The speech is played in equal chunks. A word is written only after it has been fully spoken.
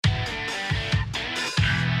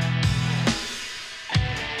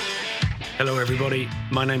Hello, everybody.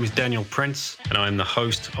 My name is Daniel Prince, and I'm the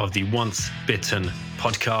host of the Once Bitten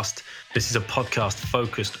podcast. This is a podcast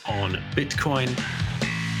focused on Bitcoin.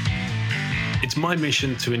 It's my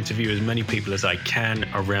mission to interview as many people as I can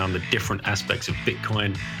around the different aspects of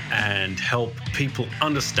Bitcoin and help people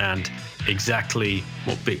understand exactly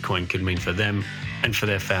what Bitcoin could mean for them and for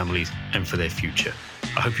their families and for their future.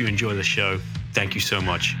 I hope you enjoy the show. Thank you so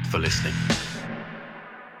much for listening.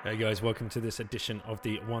 Hey guys, welcome to this edition of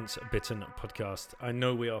the Once Bitten podcast. I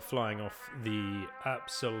know we are flying off the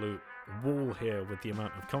absolute wall here with the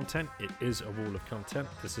amount of content. It is a wall of content.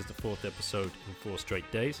 This is the fourth episode in 4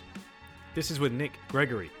 straight days. This is with Nick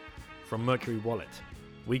Gregory from Mercury Wallet.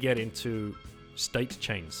 We get into state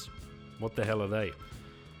chains. What the hell are they?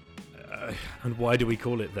 And why do we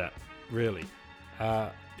call it that, really?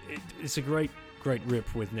 It's a great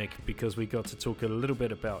rip with Nick because we got to talk a little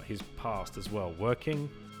bit about his past as well, working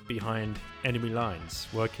behind enemy lines,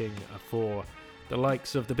 working for the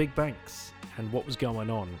likes of the big banks, and what was going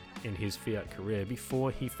on in his fiat career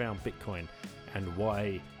before he found Bitcoin and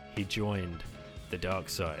why he joined the dark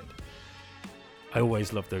side. I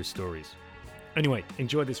always love those stories. Anyway,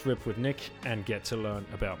 enjoy this rip with Nick and get to learn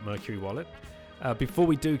about Mercury Wallet. Before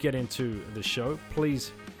we do get into the show,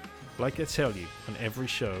 please, like I tell you on every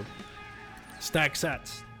show, stack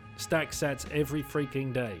sats every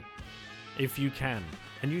freaking day if you can.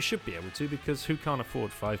 And you should be able to, because who can't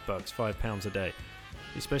afford £5, £5 a day?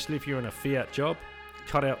 Especially if you're in a fiat job,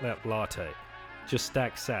 cut out that latte. Just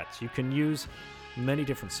stack sats. You can use many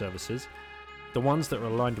different services. The ones that are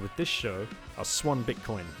aligned with this show are Swan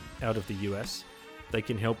Bitcoin out of the US. They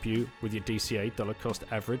can help you with your DCA, dollar cost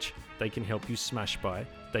average. They can help you smash buy.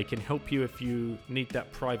 They can help you if you need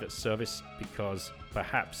that private service because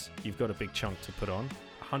perhaps you've got a big chunk to put on,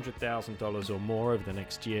 $100,000 or more over the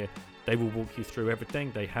next year. They will walk you through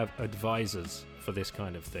everything. They have advisors for this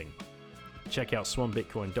kind of thing. Check out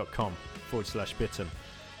swanbitcoin.com/bitten.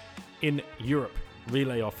 In Europe,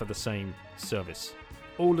 Relay offer the same service.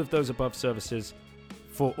 All of those above services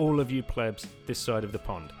for all of you plebs this side of the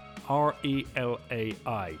pond.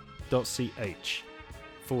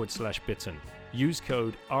 relai.ch/bitten. Use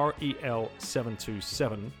code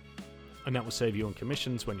REL727 and that will save you on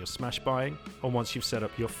commissions when you're smash buying or once you've set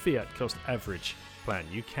up your fiat cost average plan.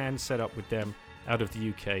 You can set up with them out of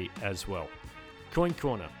the UK as well. Coin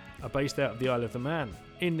Corner are based out of the Isle of Man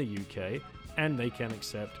in the UK, and they can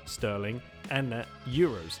accept sterling and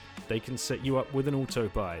euros. They can set you up with an auto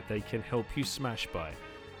buy. They can help you smash buy.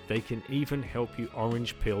 They can even help you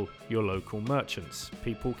orange pill your local merchants.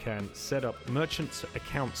 People can set up merchants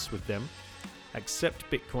accounts with them, accept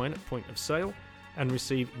Bitcoin at point of sale, and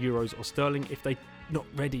receive euros or sterling if they're not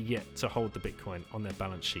ready yet to hold the Bitcoin on their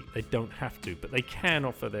balance sheet. They don't have to, but they can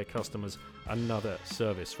offer their customers another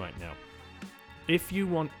service right now. If you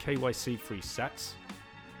want KYC free sats,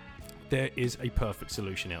 there is a perfect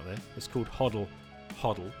solution out there. It's called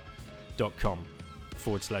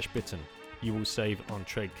hodl.com/bitten. You will save on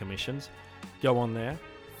trade commissions. Go on there,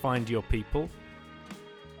 find your people,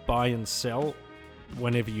 buy and sell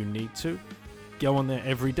whenever you need to. Go on there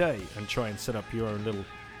every day and try and set up your own little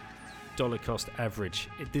dollar cost average.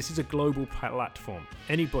 This is a global platform.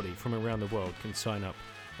 Anybody from around the world can sign up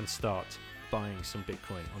and start buying some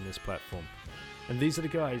Bitcoin on this platform. And these are the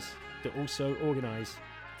guys that also organize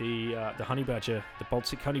the Honey Badger, the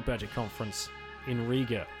Baltic Honey Badger Conference in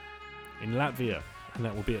Riga, in Latvia, and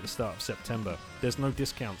that will be at the start of September. There's no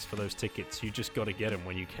discounts for those tickets. You just got to get them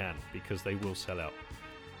when you can because they will sell out.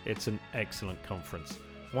 It's an excellent conference.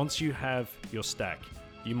 Once you have your stack,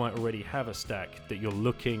 you might already have a stack that you're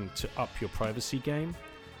looking to up your privacy game.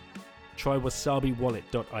 Try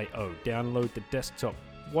wasabiwallet.io. Download the desktop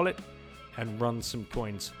wallet and run some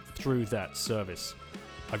coins through that service.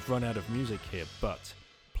 I've run out of music here, but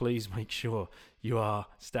please make sure you are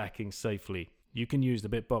stacking safely. You can use the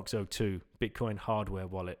BitBox02 Bitcoin hardware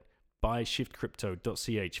wallet. Buy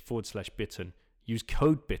shiftcrypto.ch/bitten. Use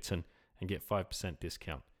code bitten and get 5%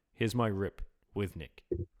 discount. Here's my rip with Nick.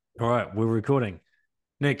 All right, we're recording.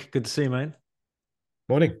 Nick, good to see you, man.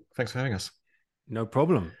 Morning. Thanks for having us. No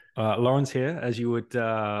problem. Lauren's here, as you would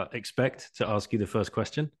expect, to ask you the first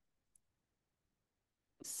question.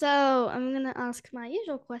 So I'm going to ask my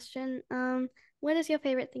usual question. What is your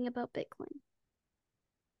favorite thing about Bitcoin?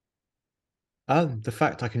 The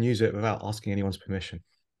fact I can use it without asking anyone's permission.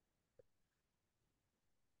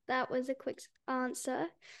 That was a quick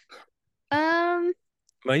answer.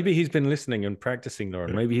 Maybe he's been listening and practicing,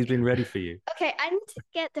 Lauren. Maybe he's been ready for you. Okay, I need to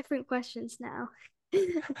get different questions now.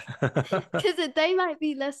 Because they might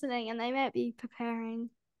be listening and they might be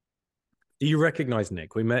preparing. Do you recognize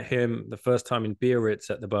Nick? We met him the first time in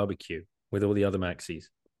Biarritz at the barbecue with all the other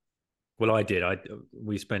Maxis. Well, I did.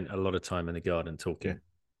 We spent a lot of time in the garden talking. Yeah.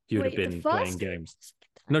 You'd have Wait, the been playing first? games.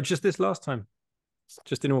 No, just this last time,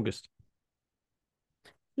 just in August.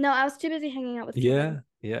 No, I was too busy hanging out with Yeah, Kevin.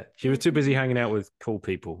 yeah. She was too busy Mhm. hanging out with cool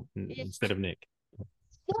people Yeah. instead of Nick.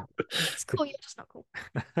 It's cool. You're just not cool.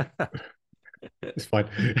 It's fine.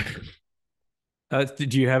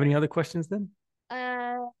 Do you have any other questions then?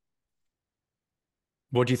 Uh,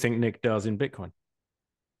 What do you think Nick does in Bitcoin?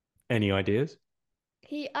 Any ideas?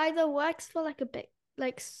 he either works for like a big,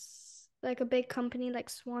 like a big company like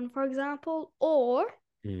Swan, for example, or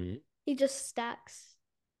Mm. he just stacks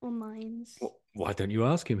or mines. Well, why don't you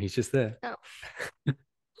ask him? He's just there. Oh.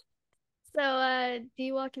 So, do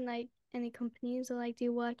you work in like any companies or like do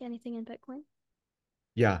you work anything in Bitcoin?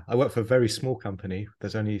 Yeah, I work for a very small company.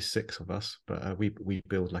 There's only 6 of us, but we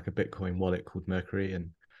build like a Bitcoin wallet called Mercury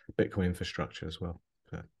and Bitcoin infrastructure as well.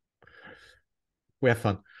 So we have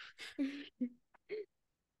fun.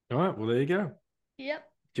 All right. Well, there you go.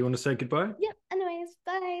 Yep. Do you want to say goodbye? Yep. Anyways,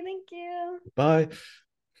 bye. Thank you. Bye.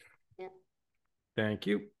 Yep. Thank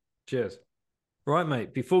you. Cheers. Right,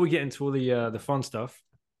 mate. Before we get into all the fun stuff,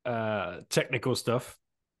 technical stuff,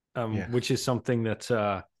 Yeah. which is something that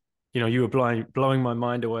you were blowing my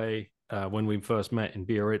mind away when we first met in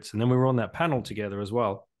Biarritz, and then we were on that panel together as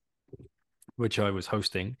well, which I was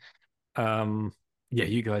hosting. Yeah,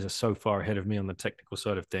 you guys are so far ahead of me on the technical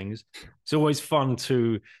side of things. It's always fun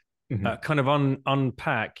to kind of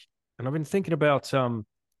unpack. And I've been thinking about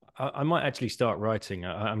I might actually start writing.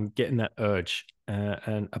 I'm getting that urge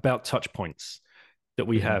and about touch points that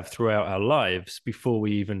we have throughout our lives before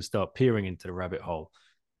we even start peering into the rabbit hole.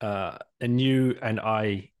 And you and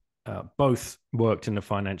I both worked in the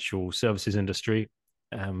financial services industry.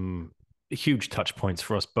 Huge touch points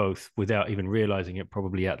for us both without even realizing it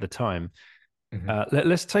probably at the time.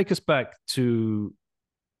 Let's take us back to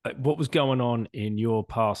what was going on in your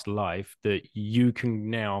past life that you can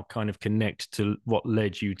now kind of connect to what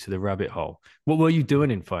led you to the rabbit hole. What were you doing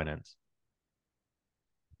in finance?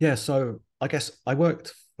 Yeah, so I guess I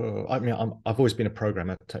worked for, I mean, I've always been a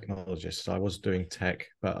programmer technologist, so I was doing tech,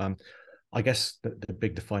 but I guess the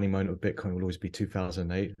big defining moment of Bitcoin will always be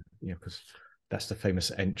 2008, because that's the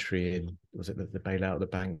famous entry in, was it the bailout of the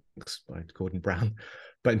banks by Gordon Brown?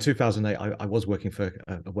 But in 2008, I was working for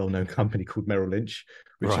a well-known company called Merrill Lynch,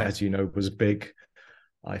 which, Right. as you know, was big.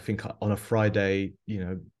 I think on a Friday,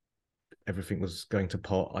 everything was going to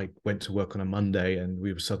pot. I went to work on a Monday and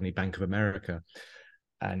we were suddenly Bank of America.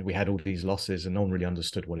 And we had all these losses and no one really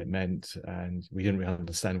understood what it meant. And we didn't really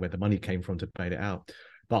understand where the money came from to bail it out.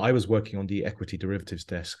 But I was working on the equity derivatives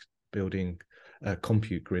desk, building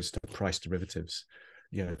compute grids to price derivatives,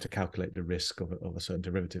 to calculate the risk of a certain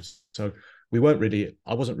derivatives. So I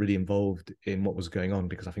wasn't really involved in what was going on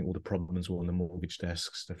because I think all the problems were on the mortgage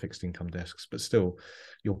desks, the fixed income desks, but still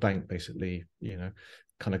your bank basically,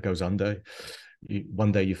 kind of goes under.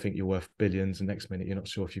 One day you think you're worth billions, and next minute you're not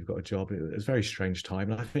sure if you've got a job. It was a very strange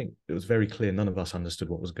time, and I think it was very clear none of us understood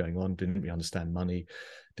what was going on. Didn't really understand money,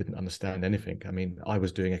 didn't understand anything. I mean, I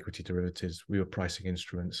was doing equity derivatives. We were pricing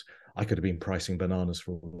instruments. I could have been pricing bananas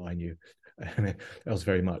for all I knew. I mean, it was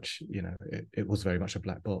very much, it was very much a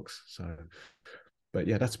black box. So, but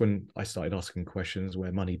yeah, that's when I started asking questions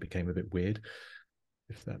where money became a bit weird,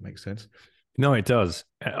 if that makes sense. No, it does.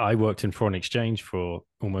 I worked in foreign exchange for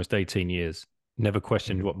almost 18 years, never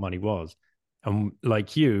questioned what money was. And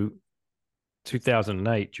like you,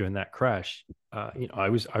 2008, during that crash, I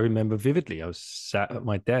remember vividly, I was sat at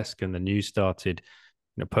my desk and the news started,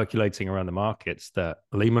 percolating around the markets that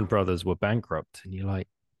Lehman Brothers were bankrupt. And you're like,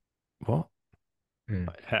 what?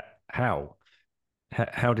 How?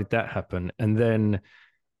 How did that happen? And then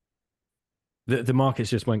the markets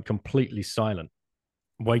just went completely silent,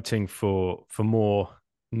 waiting for more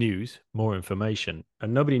news, more information,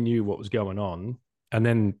 and nobody knew what was going on. And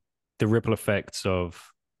then the ripple effects of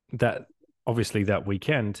that, obviously that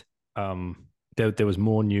weekend, there was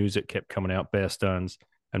more news that kept coming out. Bear Stearns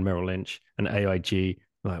and Merrill Lynch and AIG,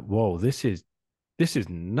 like, whoa, this is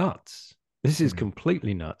nuts. This is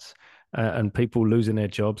completely nuts. And people losing their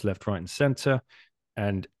jobs left, right, and center,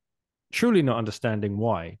 and truly not understanding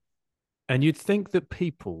why. And you'd think that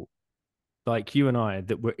people like you and I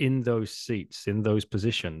that were in those seats, in those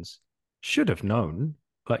positions, should have known,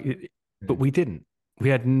 but we didn't. We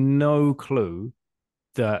had no clue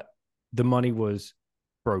that the money was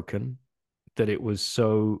broken, that it was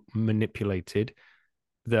so manipulated,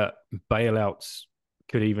 that bailouts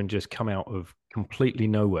could even just come out of completely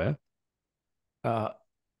nowhere.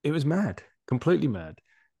 It was mad, completely mad.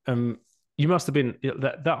 You must have been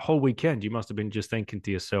that whole weekend. You must have been just thinking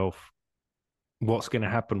to yourself, what's going to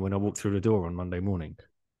happen when I walk through the door on Monday morning?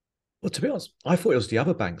 Well, to be honest, I thought it was the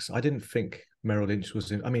other banks. I didn't think Merrill Lynch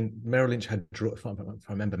was in. I mean, Merrill Lynch had if I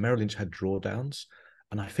remember, Merrill Lynch had drawdowns,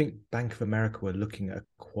 and I think Bank of America were looking at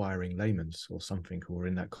acquiring Lehman's or something, or were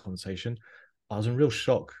in that conversation. I was in real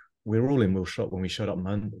shock. We were all in real shock when we showed up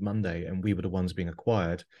Monday, and we were the ones being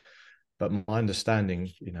acquired. But my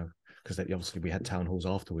understanding, because obviously we had town halls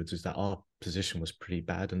afterwards, is that our position was pretty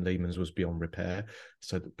bad and Lehman's was beyond repair.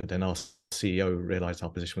 So, but then our CEO realized our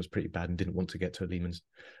position was pretty bad and didn't want to get to a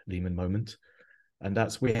Lehman moment. And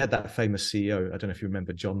we had that famous CEO. I don't know if you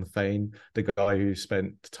remember John Thain, the guy who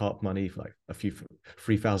spent TARP money for like a few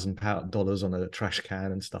 $3,000 on a trash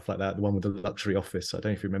can and stuff like that. The one with the luxury office. I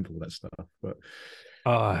don't know if you remember all that stuff, but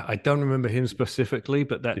I don't remember him specifically,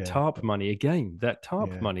 but that TARP money again,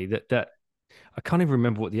 money that I can't even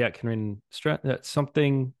remember what the acronym. That's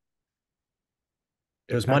something.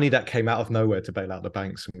 It was money that came out of nowhere to bail out the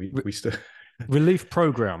banks, and we still relief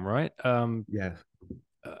program, right? Yeah.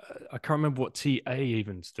 I can't remember what TA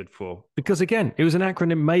even stood for, because again, it was an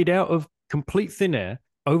acronym made out of complete thin air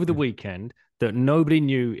over the weekend that nobody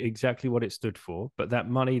knew exactly what it stood for. But that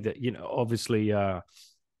money that, obviously the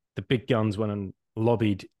big guns went and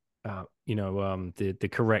lobbied, the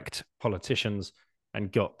correct politicians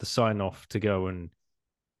and got the sign off to go and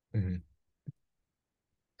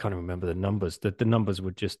can't remember the numbers. The numbers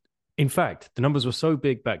were just, in fact, the numbers were so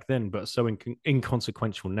big back then, but so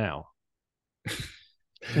inconsequential now.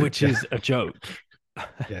 Which is a joke.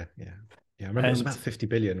 Yeah. I remember it was about 50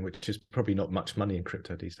 billion, which is probably not much money in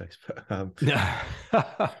crypto these days. But,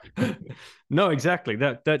 no, exactly.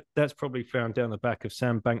 That's probably found down the back of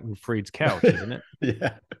Sam Bankman-Fried's couch, isn't it?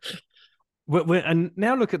 Yeah. And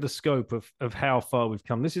now look at the scope of how far we've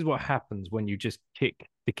come. This is what happens when you just kick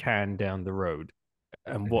the can down the road,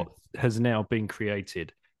 and what has now been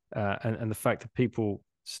created, and the fact that people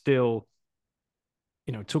still,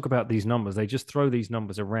 talk about these numbers. They just throw these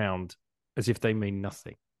numbers around as if they mean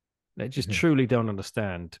nothing. They just truly don't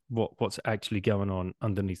understand what's actually going on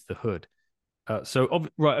underneath the hood. So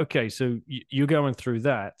you're going through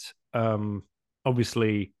that.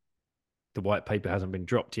 Obviously, the white paper hasn't been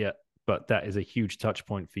dropped yet, but that is a huge touch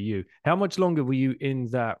point for you. How much longer were you in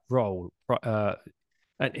that role?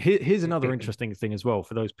 And here's another interesting thing as well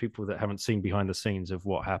for those people that haven't seen behind the scenes of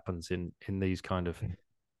what happens in these kind of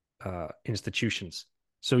institutions.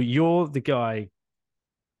 So you're the guy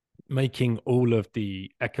making all of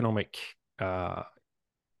the economic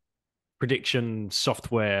prediction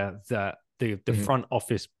software that the front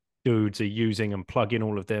office dudes are using and plug in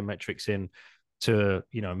all of their metrics in to,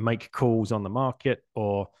 make calls on the market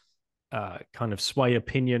or kind of sway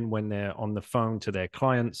opinion when they're on the phone to their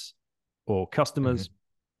clients or customers.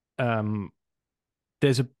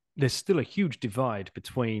 There's still a huge divide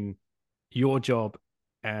between your job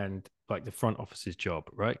and like the front office's job,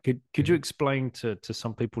 right? Could you explain to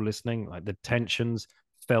some people listening, like the tensions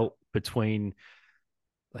felt between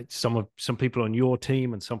like some people on your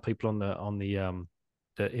team and some people on the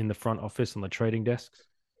in the front office on the trading desks?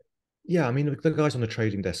 Yeah, I mean, the guys on the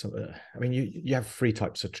trading desk, I mean, you have three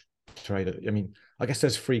types of trader. I mean, I guess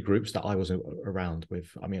there's three groups that I was around with.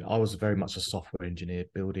 I mean, I was very much a software engineer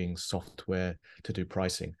building software to do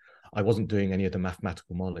pricing. I wasn't doing any of the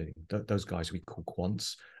mathematical modeling. Those guys we call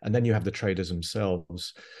quants. And then you have the traders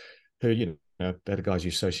themselves who, they're the guys you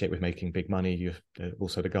associate with making big money. They're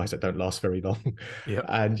also the guys that don't last very long. Yeah.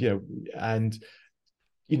 And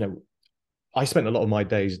I spent a lot of my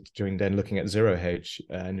days during then looking at Zero Hedge,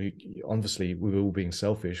 and obviously we were all being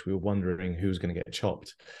selfish. We were wondering who was going to get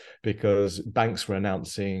chopped because banks were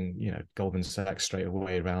announcing, Goldman Sachs straight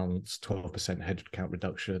away around 12% headcount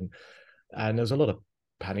reduction. And there was a lot of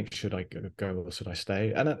panic. Should I go or should I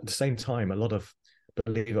stay? And at the same time, a lot of,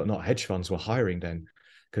 believe it or not, hedge funds were hiring then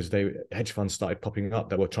because hedge funds started popping up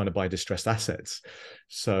that were trying to buy distressed assets.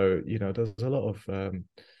 So, there was a lot of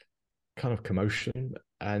kind of commotion.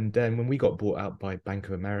 And then when we got bought out by Bank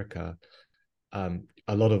of America,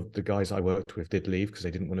 a lot of the guys I worked with did leave because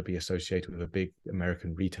they didn't want to be associated with a big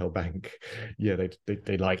American retail bank. Yeah,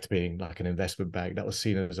 they liked being like an investment bank. That was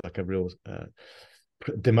seen as like a real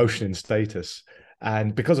demotion in status.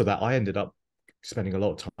 And because of that, I ended up spending a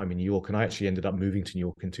lot of time in New York, and I actually ended up moving to New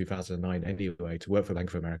York in 2009 anyway to work for Bank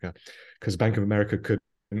of America because Bank of America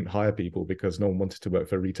couldn't hire people because no one wanted to work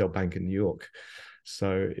for a retail bank in New York.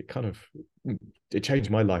 So it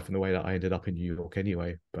changed my life in the way that I ended up in New York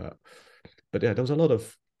anyway. But yeah, there was a lot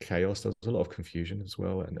of chaos. There was a lot of confusion as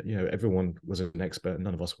well. And, everyone was an expert.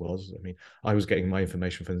 None of us was. I mean, I was getting my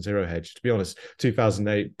information from Zero Hedge. To be honest,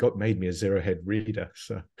 2008 made me a Zero Hedge reader.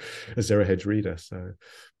 So,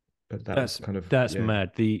 but that's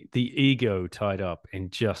mad. The ego tied up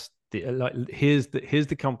in just here's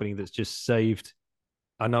the company that's just saved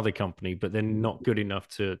another company, but they're not good enough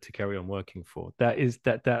to carry on working for.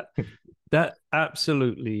 That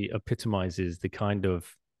absolutely epitomizes the kind of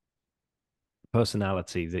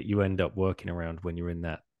personality that you end up working around when you're in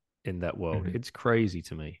that world. Mhm. It's crazy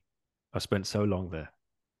to me. I spent so long there.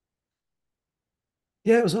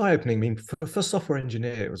 Yeah, it was eye-opening. I mean, for software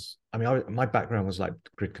engineer, it was. I mean, my background was like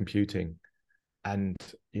grid computing, and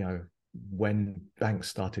you know, when banks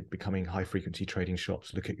started becoming high-frequency trading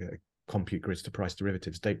shops, looking at compute grids to price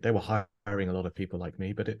derivatives, they were hiring a lot of people like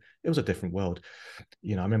me, but it was a different world.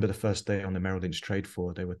 You know, I remember the first day on the Merrill Lynch trade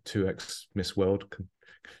floor, there were two ex-Miss World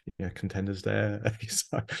contenders there.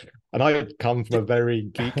 And I had come from a very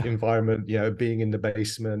geek environment, you know, being in the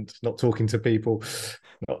basement, not talking to people,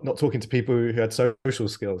 not talking to people who had social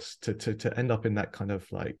skills. To end up in that kind of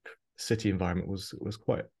like city environment was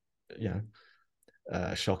quite, you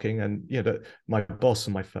know, shocking. And you know, that my boss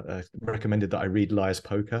and my recommended that I read Liar's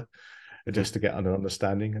Poker just to get an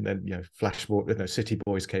understanding. And then, you know, Flashboy, you know, City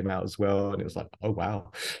Boys came out as well, and it was like, oh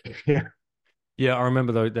wow. Yeah. Yeah, I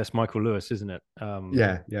remember though. That's Michael Lewis, isn't it?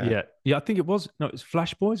 Yeah. I think it was. No, it's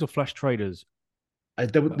Flash Boys or Flash Traders.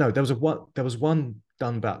 There was one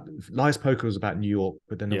done about Liar's Poker was about New York,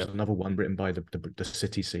 but then there was another one written by the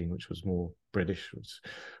city scene, which was more British. It was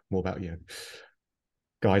more about, you know,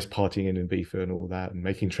 guys partying in Ibiza and all that, and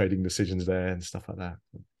making trading decisions there and stuff like that.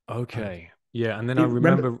 Okay, yeah, and then I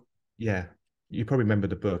remember. Yeah, you probably remember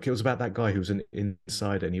the book. It was about that guy who was an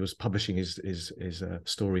insider, and he was publishing his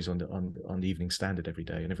stories on the Evening Standard every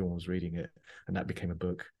day, and everyone was reading it, and that became a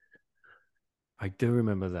book. I do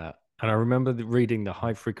remember that. And I remember reading the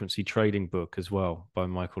High Frequency Trading book as well by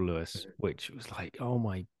Michael Lewis, which was like, oh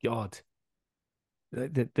my God.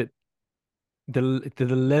 The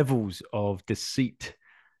levels of deceit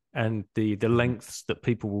and the lengths that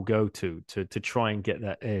people will go to try and get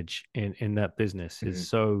that edge in that business is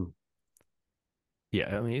so,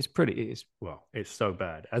 yeah, I mean, it's so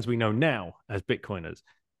bad, as we know now as Bitcoiners.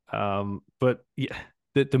 But yeah,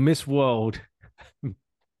 the Miss World,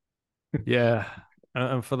 yeah.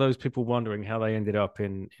 And for those people wondering how they ended up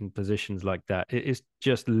in positions like that, it's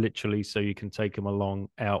just literally so you can take them along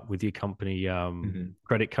out with your company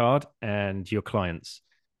credit card and your clients.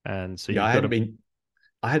 And so I hadn't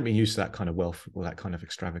been used to that kind of wealth or that kind of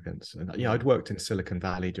extravagance. And yeah, I'd worked in Silicon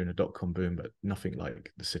Valley during a dot-com boom, but nothing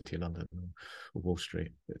like the City of London or Wall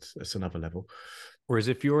Street. It's another level. Whereas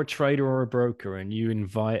if you're a trader or a broker and you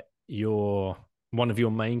invite one of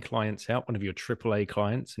your main clients out, one of your AAA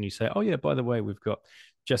clients, and you say, oh yeah, by the way, we've got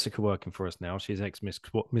Jessica working for us now. She's ex-Miss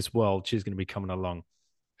World. She's going to be coming along.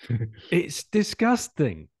 It's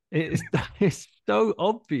disgusting. It's so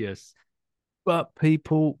obvious. But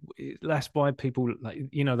that's why people, like,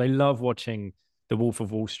 you know, they love watching The Wolf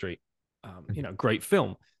of Wall Street. You know, great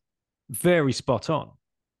film, very spot on.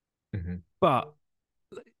 Mm-hmm. But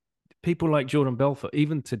people like Jordan Belfort,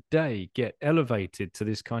 even today, get elevated to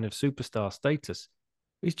this kind of superstar status.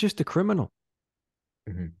 He's just a criminal.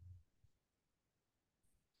 Mm-hmm.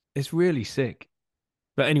 It's really sick.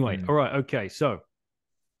 But anyway, all right, okay. So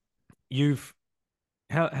when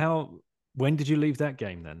did you leave that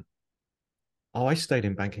game then? Oh, I stayed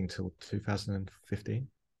in banking till 2015.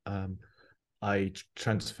 I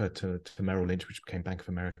transferred to Merrill Lynch, which became Bank of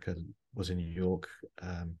America, was in New York.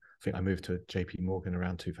 I think I moved to JP Morgan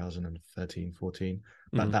around 2013, 14.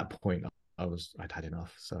 But at that point, I'd had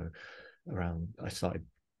enough. So I started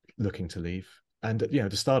looking to leave. And, you know,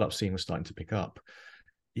 the startup scene was starting to pick up.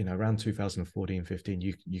 You know, around 2014, 15,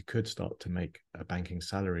 you could start to make a banking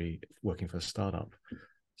salary working for a startup.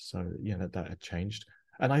 So, you know, that had changed.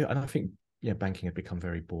 And I think, yeah, banking had become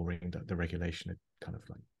very boring. That the regulation had kind of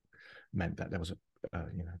like meant that there was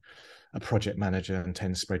a project manager and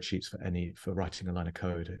 10 spreadsheets for writing a line of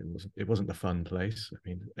code. It wasn't the fun place, I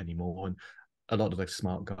mean, anymore. And a lot of the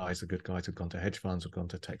smart guys, the good guys, had gone to hedge funds or gone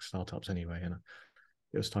to tech startups anyway. And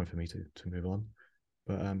it was time for me to move on.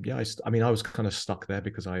 But yeah, I was kind of stuck there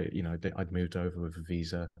because I'd moved over with a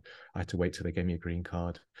visa. I had to wait till they gave me a green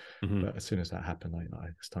card. But as soon as that happened,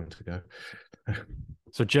 it's time to go.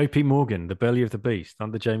 So JP Morgan, the belly of the beast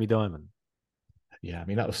under Jamie Dimon. Yeah, I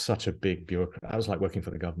mean, that was such a big bureaucrat. I was like working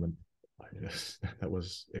for the government. It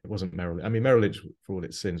wasn't Merrill Lynch. I mean, Merrill Lynch, for all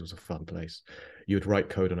its sins, was a fun place. You would write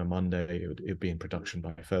code on a Monday, it'd be in production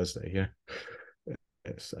by Thursday. Yeah.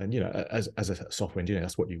 And, you know, as a software engineer,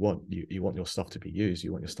 that's what you want. You want your stuff to be used.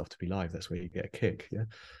 You want your stuff to be live. That's where you get a kick. Yeah.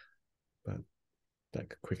 But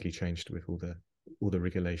that quickly changed with all the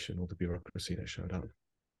regulation, all the bureaucracy that showed up.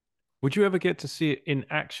 Would you ever get to see it in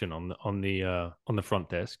action on the front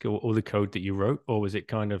desk or the code that you wrote, or was it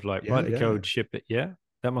kind of like write the code, ship it? Yeah,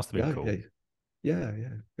 that must have been cool. Yeah,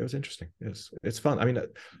 yeah, it was interesting. It's fun. I mean,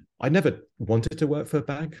 I never wanted to work for a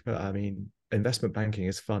bank, but I mean, investment banking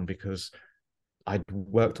is fun because I'd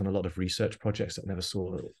worked on a lot of research projects that never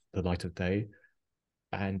saw the light of day,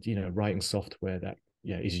 and writing software that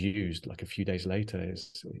is used like a few days later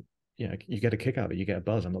is you get a kick out of it, you get a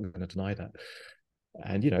buzz. I'm not going to deny that.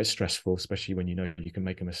 And it's stressful, especially when you can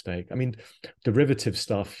make a mistake. I mean, derivative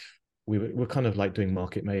stuff, we're kind of like doing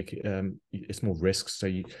market make. It's more risks, so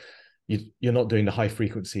you're not doing the high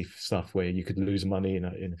frequency stuff where you could lose money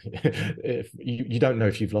if you don't know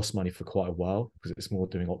if you've lost money for quite a while, because it's more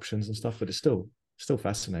doing options and stuff, but it's still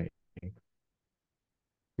fascinating.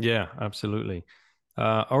 Yeah, absolutely.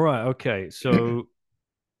 All right, okay. So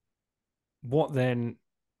what then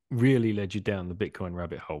really led you down the Bitcoin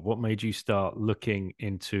rabbit hole? What made you start looking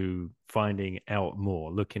into finding out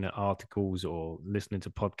more, looking at articles or listening to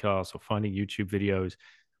podcasts or finding YouTube videos?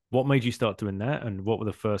 What made you start doing that? And what were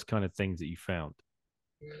the first kind of things that you found?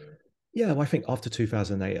 Yeah, well, I think after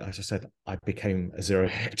 2008, as I said, I became a zero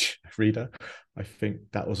hedge reader. I think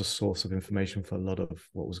that was a source of information for a lot of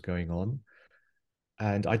what was going on.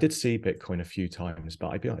 And I did see Bitcoin a few times,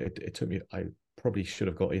 but it took me, I probably should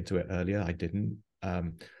have got into it earlier. I didn't.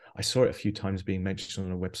 I saw it a few times being mentioned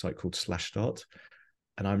on a website called Slashdot.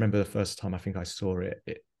 And I remember the first time I think I saw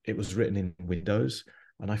it was written in Windows.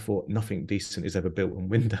 And I thought nothing decent is ever built on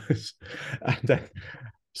Windows. And then,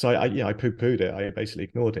 so I poo-pooed it. I basically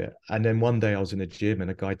ignored it. And then one day I was in a gym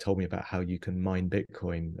and a guy told me about how you can mine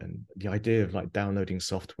Bitcoin. And the idea of like downloading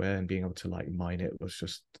software and being able to like mine it was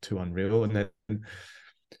just too unreal. And then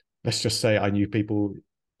let's just say I knew people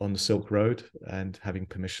on the Silk Road, and having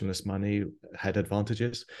permissionless money had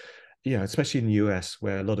advantages. Especially in the US,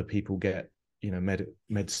 where a lot of people get,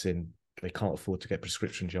 medicine, they can't afford to get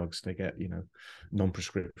prescription drugs. They get,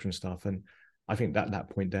 non-prescription stuff. And I think that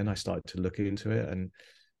point then I started to look into it. And,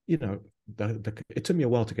 it took me a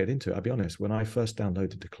while to get into it. I'll be honest, when I first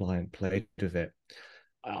downloaded the client, played with it,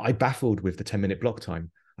 I baffled with the 10-minute block time.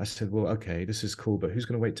 I said, well, okay, this is cool, but who's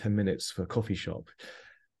going to wait 10 minutes for a coffee shop?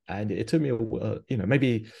 And it took me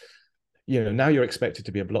maybe, now you're expected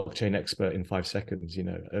to be a blockchain expert in 5 seconds.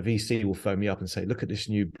 A VC will phone me up and say, look at this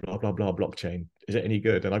new blah, blah, blah blockchain. Is it any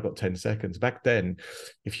good? And I've got 10 seconds. Back then,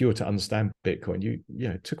 if you were to understand Bitcoin,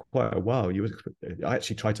 it took quite a while. I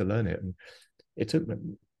actually tried to learn it. And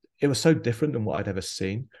it was so different than what I'd ever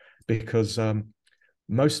seen, because I'd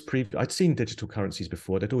seen digital currencies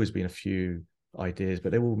before. There'd always been a few ideas,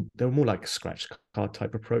 but they were more like scratch card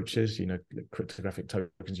type approaches, cryptographic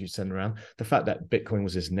tokens you send around. The fact that Bitcoin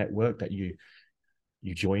was this network that you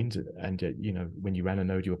joined, and when you ran a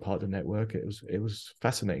node, you were part of the network. It was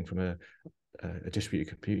fascinating from a distributed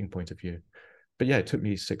computing point of view. But yeah, it took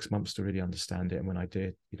me 6 months to really understand it. And when I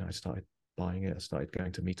did, I started buying it. I started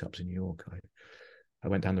going to meetups in New York. I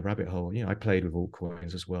went down the rabbit hole. I played with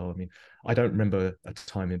altcoins as well. I mean, I don't remember a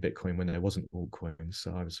time in Bitcoin when there wasn't altcoins.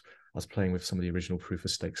 So I was playing with some of the original proof of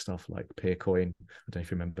stake stuff like Peercoin. I don't know if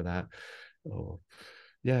you remember that. Or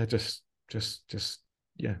yeah, just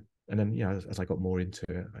yeah. And then as I got more into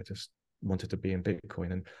it, I just wanted to be in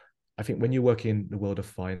Bitcoin. And I think when you work in the world of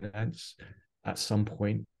finance, at some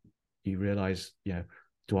point you realize,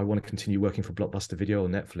 do I want to continue working for Blockbuster Video or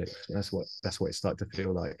Netflix? And that's what it started to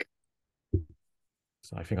feel like.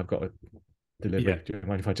 So I think I've got a delivery. Do you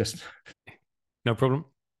mind if I just... No problem.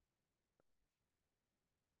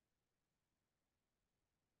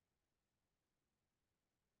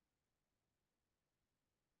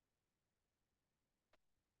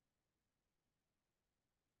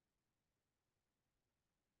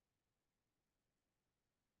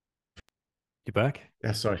 You back?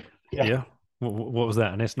 Yeah, sorry. Yeah. What was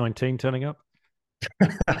that? An S19 turning up?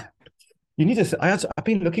 You need to. I've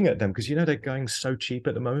been looking at them because they're going so cheap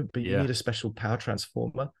at the moment, but you need a special power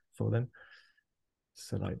transformer for them.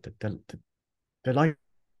 So like they're like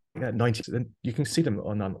 90. And you can see them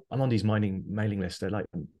on these mining mailing lists. They're like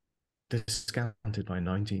discounted by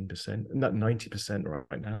 19%, not 90%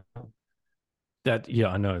 right now.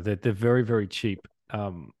 I know they're very, very cheap.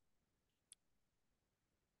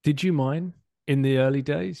 Did you mine in the early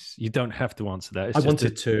days? You don't have to answer that. I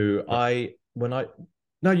wanted to.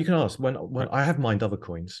 No, you can ask. When I have mined other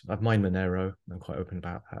coins, I've mined Monero. I'm quite open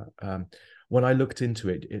about that. When I looked into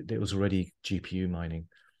it, it was already GPU mining,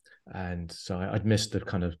 and so I'd missed the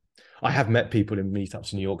kind of. I have met people in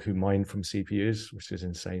meetups in New York who mine from CPUs, which is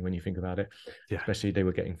insane when you think about it. Yeah. Especially they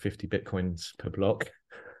were getting 50 Bitcoins per block.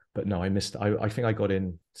 But no, I missed. I think I got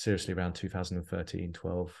in seriously around 2013,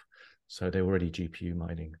 12. So they were already GPU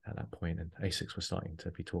mining at that point, and ASICs were starting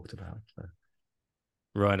to be talked about. So.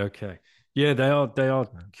 Right. Okay. Yeah, they are. They are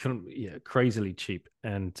yeah, crazily cheap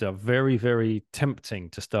and very, very tempting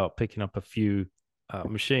to start picking up a few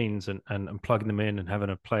machines and plugging them in and having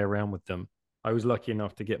a play around with them. I was lucky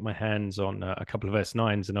enough to get my hands on a couple of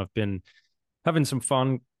S9s, and I've been having some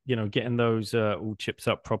fun. Getting those all chips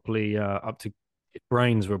up properly. Up to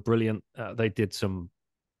brains were brilliant. They did some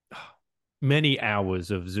many hours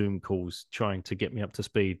of Zoom calls trying to get me up to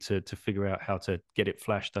speed to figure out how to get it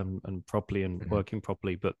flashed and properly and working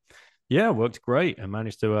properly. But yeah, it worked great. I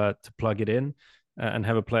managed to plug it in and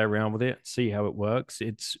have a play around with it, see how it works.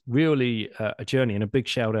 It's really a journey, and a big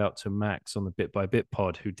shout out to Max on the Bit by Bit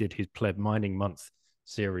pod who did his Pleb Mining Month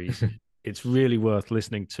series. It's really worth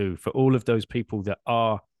listening to for all of those people that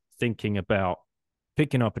are thinking about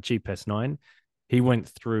picking up a cheap S9. He went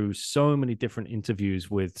through so many different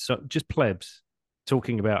interviews with just plebs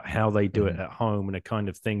talking about how they do it at home and the kind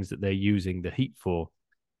of things that they're using the heat for.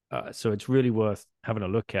 So it's really worth having a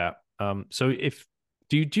look at. So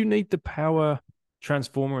do you need the power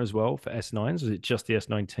transformer as well for S9s, or is it just the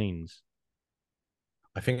S19s?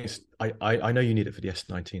 I think it's I know you need it for the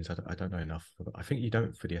S19s. I don't know enough. But I think you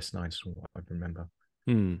don't for the S9s from what I remember.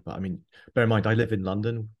 But I mean, bear in mind, I live in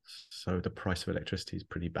London, so the price of electricity is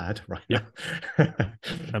pretty bad right now.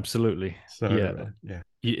 Absolutely. So yeah,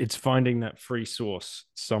 it's finding that free source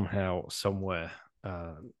somehow, somewhere,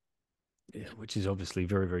 which is obviously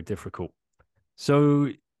very, very difficult. So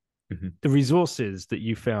the resources that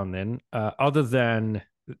you found then, other than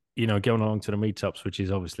going along to the meetups, which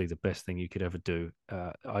is obviously the best thing you could ever do.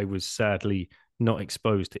 I was sadly not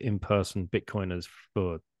exposed to in-person Bitcoiners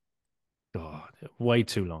for way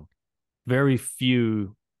too long. Very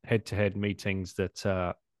few head-to-head meetings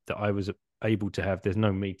that I was able to have. There's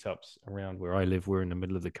no meetups around where I live. We're in the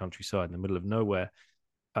middle of the countryside, in the middle of nowhere.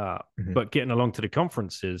 But getting along to the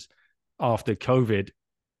conferences after COVID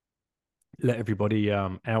let everybody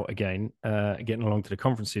out again, getting along to the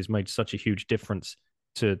conferences made such a huge difference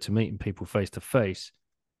to meeting people face to face.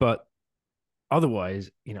 But otherwise,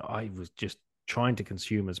 I was just trying to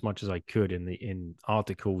consume as much as I could in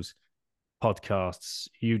articles, podcasts,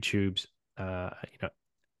 YouTubes.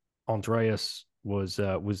 Andreas was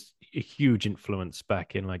a huge influence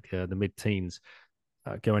back in like the mid-teens,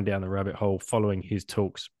 going down the rabbit hole, following his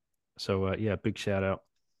talks. So yeah, big shout out.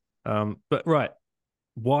 But right,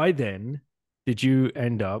 why then did you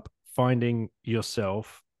end up finding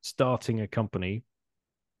yourself starting a company,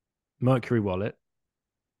 Mercury Wallet,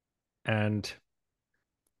 and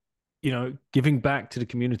giving back to the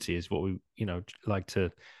community is what we like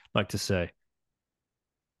to say.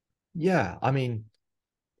 Yeah, I mean,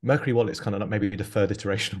 Mercury Wallet is kind of like maybe the third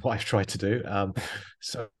iteration of what I've tried to do.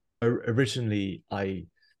 So originally, I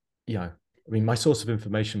mean, my source of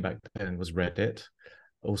information back then was Reddit.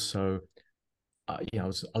 Also, I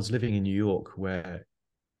was living in New York where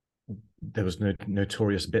there was no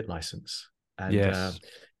notorious BitLicense, and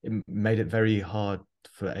it made it very hard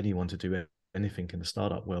for anyone to do anything in the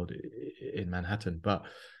startup world in Manhattan. But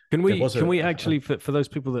can we actually, for those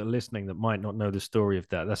people that are listening that might not know the story of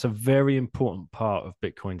that, that's a very important part of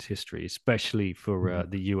Bitcoin's history, especially for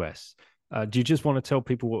the US. Do you just want to tell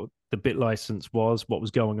people what the BitLicense was, what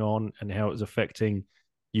was going on, and how it was affecting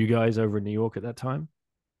you guys over in New York at that time?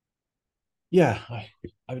 Yeah,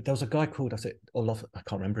 there was a guy called, Olof, I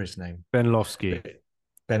can't remember his name. Ben Lofsky.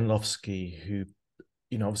 Ben Lofsky, who,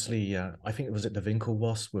 obviously, I think it was at the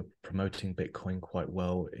Winklevoss were promoting Bitcoin quite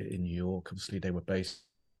well in New York. Obviously, they were based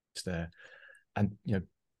there. And,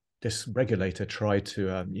 this regulator tried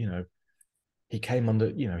to, he came under,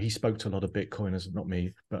 he spoke to a lot of Bitcoiners, not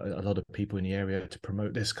me, but a lot of people in the area to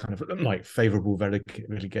promote this kind of like favorable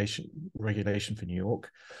regulation for New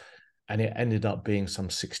York. And it ended up being some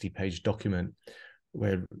 60-page document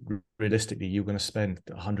where realistically you're going to spend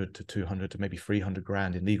 100 to 200 to maybe 300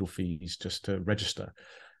 grand in legal fees just to register.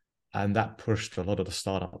 And that pushed a lot of the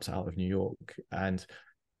startups out of New York. And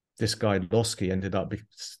this guy Lofsky ended up,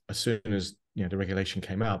 as soon as the regulation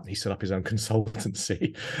came out, he set up his own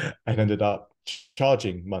consultancy and ended up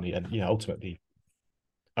charging money. And ultimately,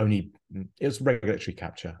 it was regulatory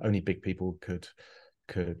capture. Only big people could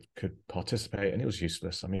participate, and it was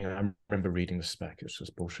useless. I mean, I remember reading the spec. It was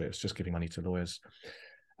just bullshit. It's just giving money to lawyers.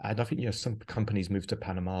 And I think some companies moved to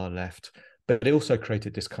Panama, left, but it also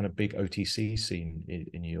created this kind of big OTC scene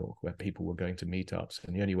in New York where people were going to meetups,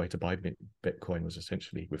 and the only way to buy Bitcoin was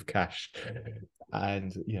essentially with cash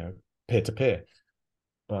and peer to peer.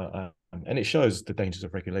 But and it shows the dangers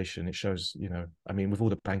of regulation. It shows, I mean, with all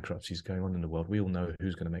the bankruptcies going on in the world, we all know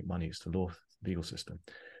who's going to make money. It's the legal system.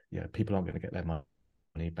 People aren't going to get their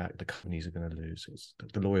money back. The companies are going to lose.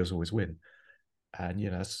 The lawyers always win.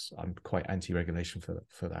 And I'm quite anti-regulation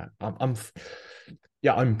for that.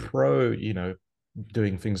 I'm pro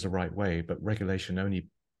doing things the right way, but regulation only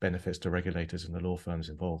benefits the regulators and the law firms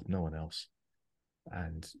involved, no one else.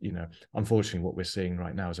 And unfortunately, what we're seeing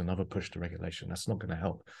right now is another push to regulation. That's not going to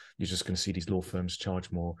help. You're just going to see these law firms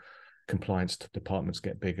charge more, compliance departments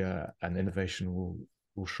get bigger, and innovation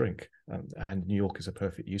will shrink. And New York is a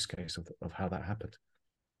perfect use case of how that happened.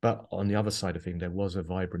 But on the other side of things, there was a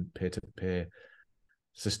vibrant peer-to-peer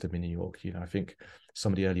system in New York. I think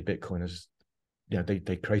some of the early Bitcoiners,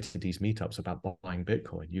 they created these meetups about buying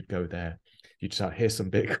Bitcoin. You'd go there, you'd say, here's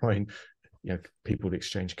some Bitcoin. People would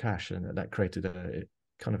exchange cash, and that created a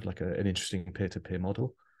kind of like an interesting peer-to-peer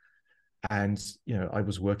model. And I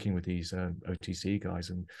was working with these OTC guys,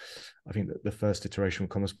 and I think that the first iteration of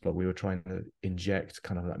Commerce Block, we were trying to inject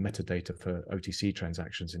kind of that metadata for OTC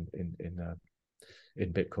transactions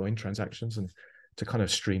in Bitcoin transactions, and to kind of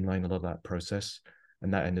streamline a lot of that process.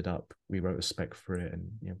 And that ended up, we wrote a spec for it, and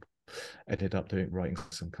ended up writing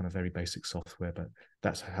some kind of very basic software. But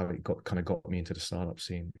that's how it got me into the startup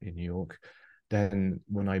scene in New York. Then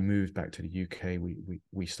when I moved back to the UK,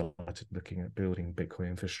 we started looking at building Bitcoin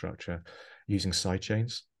infrastructure using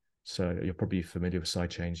sidechains. So you're probably familiar with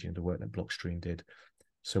sidechains, the work that Blockstream did.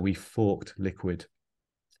 So we forked Liquid,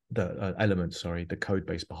 the code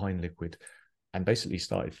base behind Liquid, and basically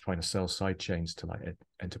started trying to sell sidechains to like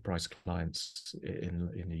enterprise clients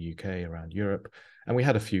in the UK, around Europe. And we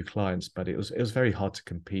had a few clients, but it was very hard to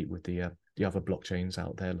compete with the other blockchains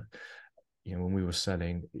out there. When we were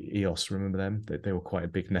selling EOS, remember them? They were quite a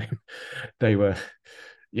big name. They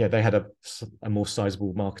had a more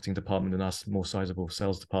sizable marketing department than us, more sizable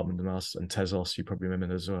sales department than us, and Tezos, you probably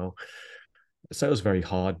remember as well. So it was very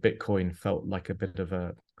hard. Bitcoin felt like a bit of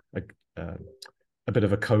a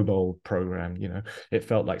COBOL program. It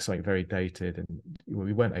felt like something very dated, and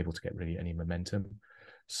we weren't able to get really any momentum.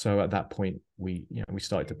 So at that point, we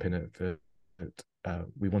started to pin it that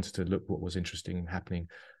we wanted to look what was interesting and happening.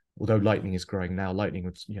 Although Lightning is growing now, Lightning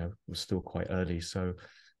was still quite early. So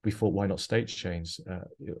we thought, why not state chains?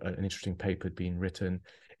 An interesting paper had been written.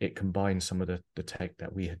 It combined some of the tech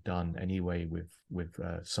that we had done anyway with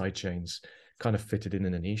side chains, kind of fitted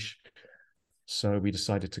in a niche. So we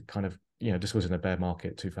decided to kind of, this was in a bear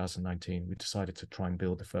market, 2019. We decided to try and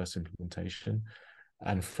build the first implementation.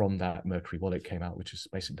 And from that, Mercury Wallet came out, which is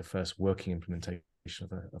basically the first working implementation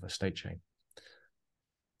of a state chain.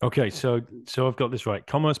 Okay, so I've got this right.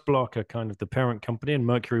 Commerce Block are kind of the parent company, and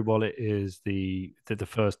Mercury Wallet is the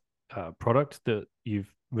first product that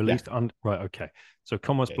you've released. Yeah. Right, okay. So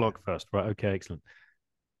Commerce Block first, right? Okay, excellent.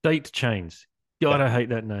 State chains. God, I hate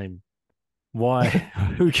that name. Why?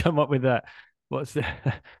 Who came up with that? What's the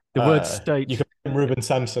word state? You can blame Ruben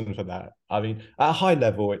Samson for that. I mean, at a high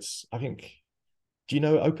level, do you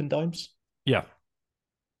know Open Dimes? Yeah.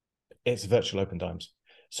 It's virtual Open Dimes.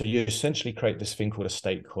 So you essentially create this thing called a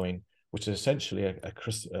state coin, which is essentially a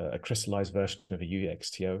crystallized version of a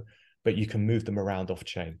UXTO, but you can move them around off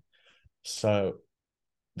chain. So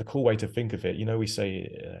the cool way to think of it, we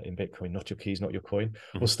say in Bitcoin, not your keys, not your coin.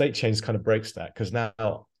 Mm-hmm. Well, state chains kind of breaks that, because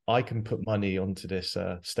now I can put money onto this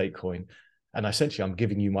state coin, and essentially I'm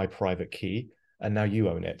giving you my private key, and now you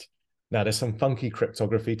own it. Now there's some funky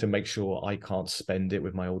cryptography to make sure I can't spend it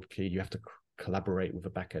with my old key. You have to collaborate with a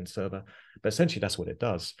backend server, but essentially that's what it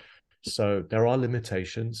does. So there are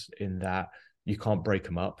limitations in that you can't break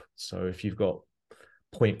them up. So if you've got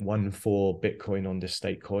 0.14 Bitcoin on this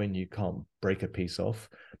state coin, you can't break a piece off,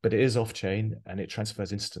 but it is off chain and it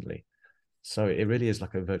transfers instantly. So it really is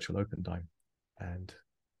like a virtual open dime, and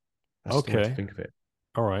that's the way to think of it.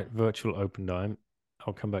 All right, virtual open dime.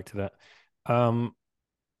 I'll come back to that. And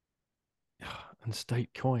state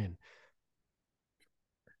coin.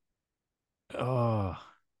 Oh,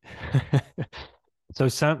 so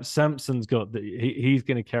Samson's got he's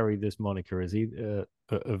going to carry this moniker, is he?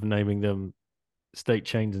 Of naming them state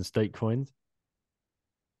chains and state coins.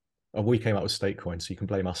 Oh, we came up with state coins, so you can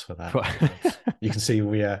blame us for that. You can see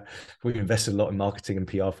we invested a lot in marketing and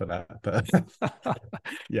PR for that, but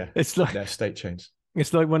yeah, it's like state chains.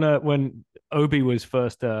 It's like when Obi was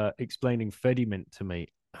first explaining Fedimint to me.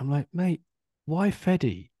 I'm like, mate, why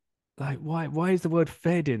Fedi? Like, why is the word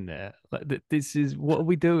Fed in there? Like, this is, what are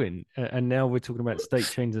we doing? And now we're talking about state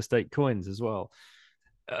chains and state coins as well.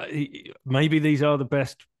 Maybe these are the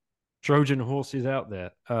best Trojan horses out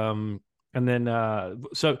there. And then,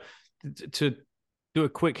 so to do a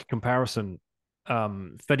quick comparison,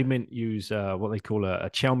 Fedimint use what they call a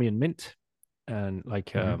Chalmian mint, and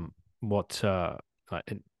like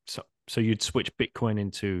so you'd switch Bitcoin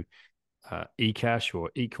into eCash or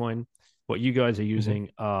eCoin. What you guys are using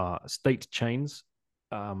are state chains.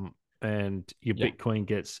 and your Yeah. Bitcoin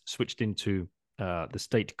gets switched into the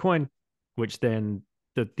staked coin, which then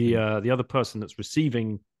the other person that's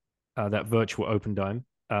receiving that virtual open dime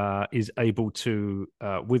is able to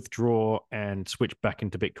withdraw and switch back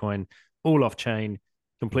into Bitcoin, all off chain,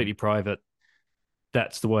 completely private.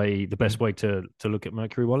 That's the best way to look at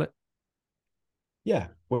Mercury Wallet. Yeah,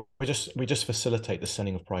 we just facilitate the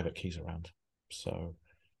sending of private keys around, so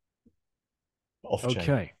off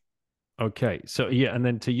chain. Okay. So yeah, and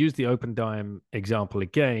then to use the open dime example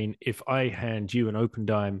again, if I hand you an open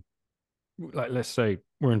dime, like let's say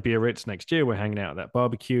we're in Biarritz next year, we're hanging out at that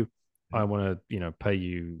barbecue. I want to, pay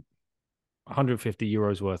you 150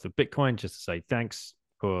 euros worth of Bitcoin just to say thanks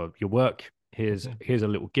for your work. Here's a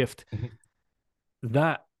little gift.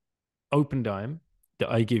 That open dime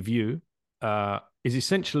that I give you is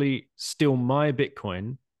essentially still my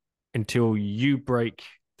Bitcoin until you break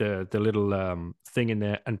the little thing in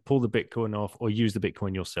there and pull the Bitcoin off or use the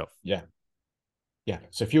Bitcoin yourself. Yeah.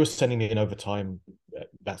 So if you were sending me in over time,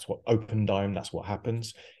 that's what open dime, that's what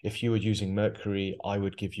happens. If you were using Mercury, I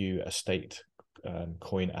would give you a staked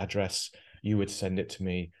coin address. You would send it to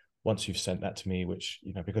me. Once you've sent that to me, which,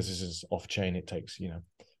 because this is off chain, it takes,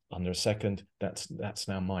 under a second, that's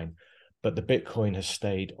now mine. But the Bitcoin has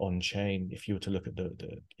stayed on chain. If you were to look at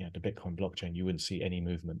the Bitcoin blockchain, you wouldn't see any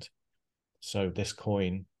movement. So this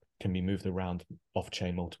coin can be moved around off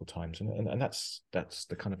chain multiple times, and that's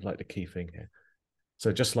the kind of like the key thing here.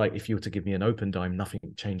 So just like if you were to give me an open dime, nothing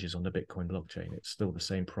changes on the Bitcoin blockchain. It's still the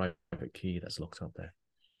same private key that's locked up there.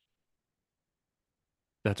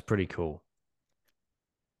 That's pretty cool.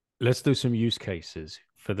 Let's do some use cases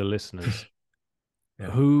for the listeners. Yeah.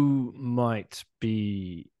 Who might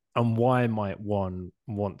be and why might one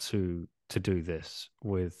want to do this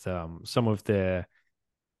with some of their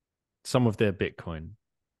Bitcoin?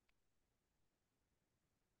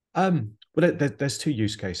 Well, there's two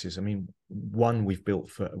use cases. I mean, one, we've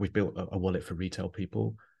built a wallet for retail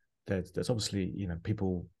people. There's obviously,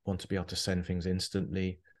 people want to be able to send things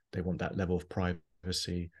instantly. They want that level of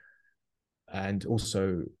privacy. And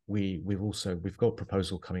also we've got a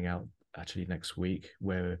proposal coming out actually next week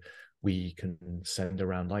where we can send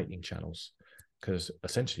around Lightning channels, because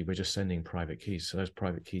essentially we're just sending private keys. So those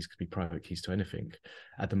private keys could be private keys to anything.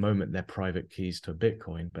 At the moment, they're private keys to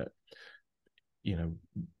Bitcoin, but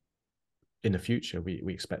in the future, we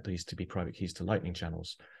expect these to be private keys to Lightning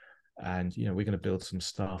channels. And, we're going to build some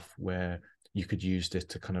stuff where you could use this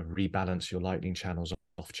to kind of rebalance your Lightning channels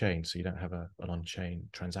off chain, so you don't have an on-chain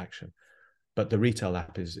transaction. But the retail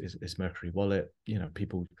app is Mercury Wallet.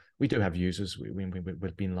 We do have users.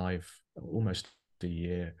 We've been live almost a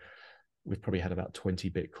year. We've probably had about 20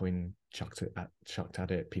 Bitcoin chucked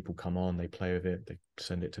at it. People come on, they play with it, they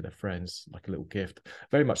send it to their friends like a little gift.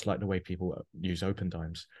 Very much like the way people use open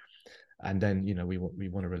dimes. And then, we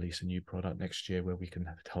want to release a new product next year where we can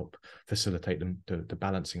help facilitate the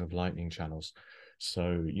balancing of Lightning channels.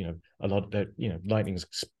 So, a lot of that, Lightning's,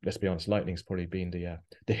 let's be honest, Lightning's probably been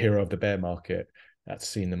the hero of the bear market that's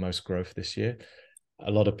seen the most growth this year.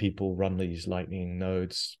 A lot of people run these Lightning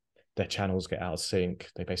nodes, their channels get out of sync.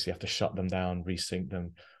 They basically have to shut them down, resync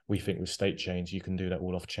them. We think with state chains, you can do that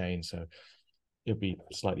all off chain. So it'll be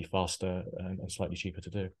slightly faster and slightly cheaper to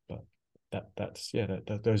do.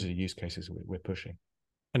 But those are the use cases we're pushing.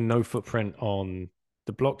 And no footprint on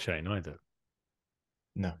the blockchain either.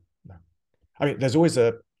 No. I mean, there's always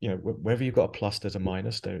whether you've got a plus, there's a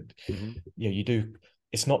minus. You do.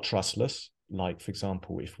 It's not trustless. Like, for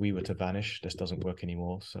example, if we were to vanish, this doesn't work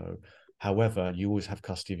anymore. So, however, you always have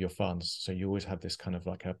custody of your funds. So you always have this kind of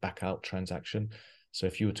like a back out transaction. So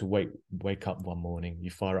if you were to wake up one morning,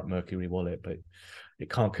 you fire up Mercury Wallet, but it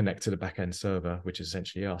can't connect to the back end server, which is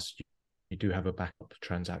essentially us. You do have a backup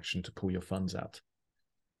transaction to pull your funds out.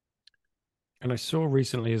 And I saw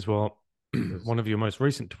recently as well, one of your most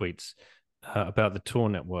recent tweets about the Tor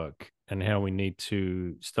network and how we need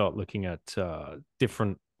to start looking at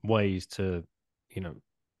different ways to,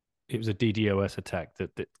 it was a DDoS attack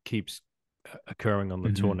that keeps occurring on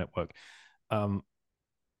the Tor network.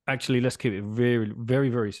 Actually, let's keep it very, very,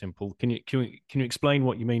 very simple. Can you explain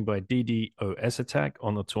what you mean by a DDoS attack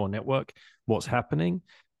on the Tor network? What's happening?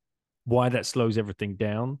 Why that slows everything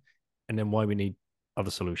down, and then why we need other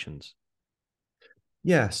solutions?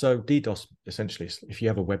 Yeah, so DDoS, essentially, if you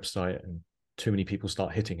have a website and too many people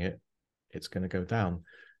start hitting it, it's going to go down.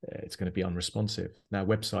 It's going to be unresponsive. Now,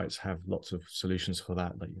 websites have lots of solutions for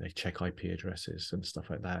that. Like they check IP addresses and stuff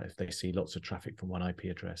like that. If they see lots of traffic from one IP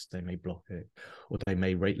address, they may block it or they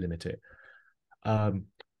may rate limit it.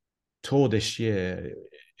 Tor this year,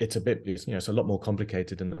 it's a lot more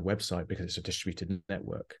complicated than the website because it's a distributed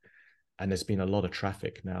network. And there's been a lot of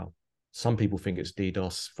traffic now. Some people think it's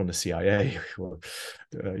DDoS from the CIA or,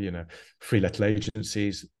 free little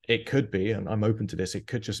agencies. It could be, and I'm open to this. It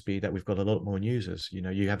could just be that we've got a lot more users.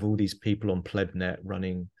 You have all these people on PlebNet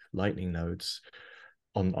running Lightning nodes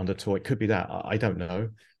on the Tor. It could be that. I don't know,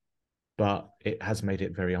 but it has made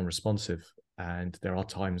it very unresponsive. And there are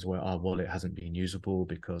times where our wallet hasn't been usable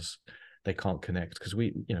because they can't connect, because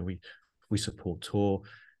we support Tor.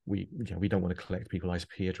 We don't want to collect people's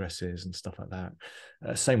IP addresses and stuff like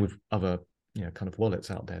that. Same with other kind of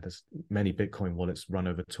wallets out there. There's many Bitcoin wallets run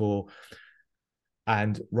over Tor,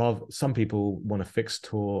 and some people want to fix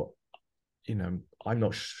Tor. I'm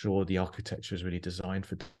not sure the architecture is really designed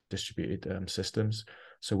for distributed systems.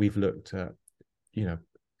 So we've looked at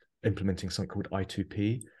implementing something called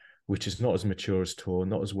I2P, which is not as mature as Tor,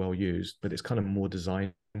 not as well used, but it's kind of more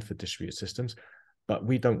designed for distributed systems. But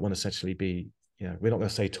we don't want to essentially be, we're not going to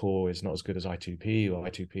say Tor is not as good as I2P or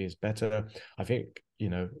I2P is better. I think,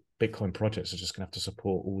 Bitcoin projects are just going to have to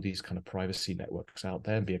support all these kind of privacy networks out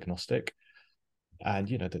there and be agnostic. And,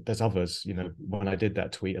 there's others, when I did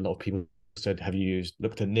that tweet, a lot of people said,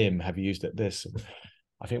 looked at NIM, have you used it this? And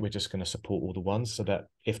I think we're just going to support all the ones, so that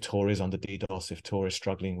if Tor is under DDoS, if Tor is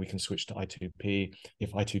struggling, we can switch to I2P.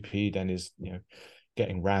 If I2P then is,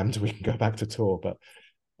 getting rammed, we can go back to Tor. But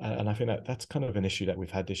and I think that's kind of an issue that we've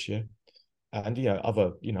had this year. And I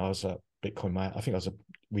was a Bitcoin man. I think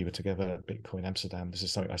we were together at Bitcoin Amsterdam. This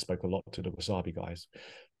is something I spoke a lot to the Wasabi guys.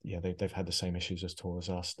 Yeah, they've had the same issues as Tor as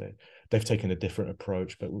us. They've taken a different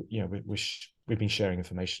approach, but we've been sharing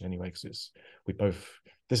information anyway, because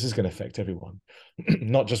this is going to affect everyone,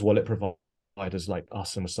 not just wallet providers like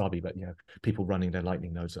us and Wasabi, but people running their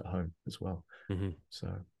Lightning nodes at home as well. Mm-hmm. So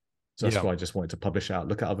that's why I just wanted to publish out.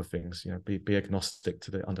 Look at other things. Be agnostic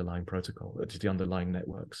to the underlying protocol, to the underlying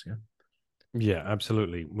networks. Yeah. Yeah,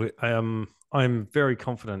 absolutely. I'm very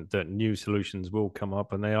confident that new solutions will come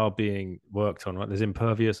up, and they are being worked on. Right, there's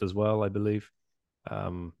Impervious as well, I believe.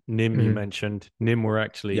 NIM, you mentioned. NIM were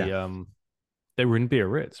actually they were in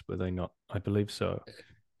Biarritz, were they not? I believe so.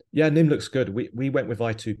 Yeah, NIM looks good. We went with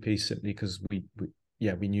I2P simply because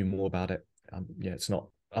we knew more about it.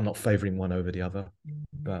 I'm not favoring one over the other,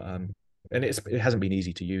 but and it hasn't been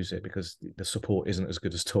easy to use it because the support isn't as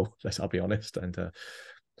good as Tor. I'll be honest. And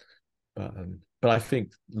but I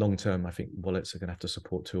think long term, I think wallets are going to have to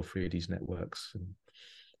support 2 or 3 of these networks and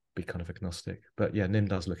be kind of agnostic. But yeah, NIM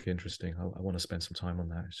does look interesting. I want to spend some time on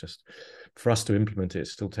that. It's just for us to implement it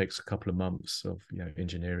still takes a couple of months of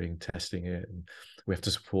engineering, testing it, and we have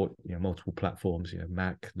to support multiple platforms,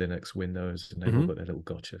 Mac, Linux, Windows, and they've all got their little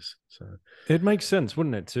gotchas. So it makes sense,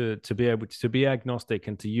 wouldn't it, to be able to be agnostic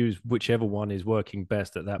and to use whichever one is working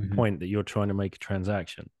best at that point that you're trying to make a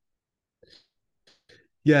transaction.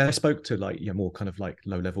 Yeah, I spoke to more kind of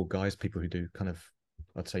low-level guys, people who do kind of,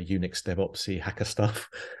 I'd say, Unix DevOpsy hacker stuff.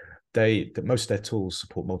 Most of their tools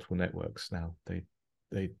support multiple networks now.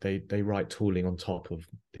 They write tooling on top of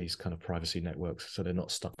these kind of privacy networks, so they're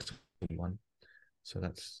not stuck to one. So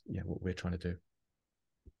that's what we're trying to do.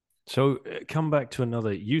 So come back to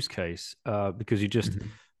another use case, because you just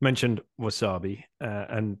mentioned Wasabi,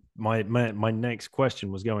 and my next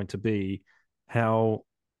question was going to be, how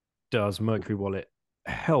does Mercury Wallet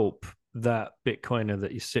help that Bitcoiner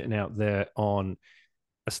that you're sitting out there on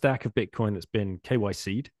a stack of Bitcoin that's been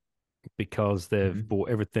KYC'd because they've bought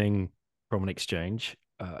everything from an exchange?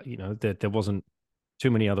 There wasn't too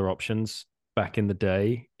many other options back in the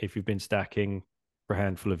day if you've been stacking for a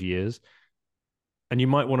handful of years, and you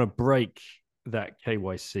might want to break that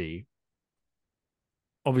KYC.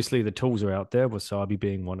 Obviously, the tools are out there, Wasabi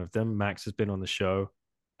being one of them. Max has been on the show.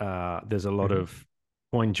 There's a lot of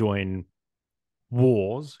CoinJoin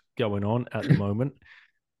wars going on at the moment.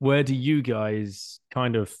 Where do you guys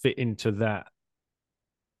kind of fit into that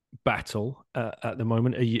battle at the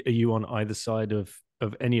moment? Are you on either side of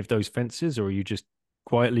any of those fences, or are you just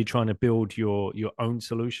quietly trying to build your own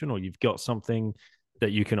solution, or you've got something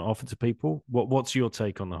that you can offer to people? What's your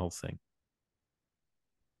take on the whole thing?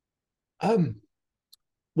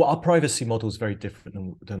 Well, our privacy model is very different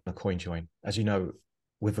than a CoinJoin. As you know,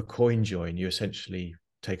 with a CoinJoin, you essentially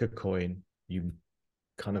take a coin, you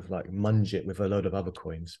kind of munge it with a load of other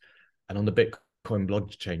coins, and on the Bitcoin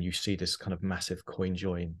blockchain, you see this kind of massive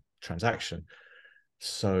CoinJoin transaction.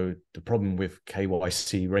 So the problem with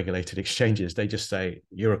KYC regulated exchanges, they just say,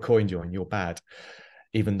 you're a CoinJoin, you're bad,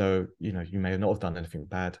 even though you may not have done anything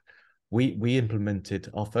bad. We implemented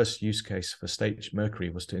our first use case for State Mercury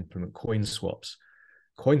was to implement coin swaps.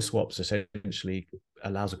 Coin swaps essentially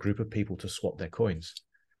allows a group of people to swap their coins.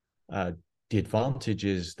 The advantage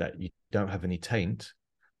is that you don't have any taint,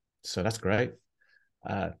 so that's great.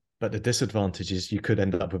 But the disadvantage is you could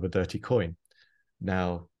end up with a dirty coin.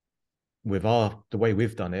 Now, the way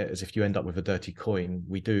we've done it is if you end up with a dirty coin,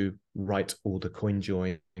 we do write all the coin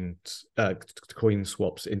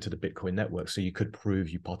swaps into the Bitcoin network, so you could prove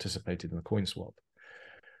you participated in the coin swap.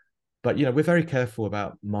 But we're very careful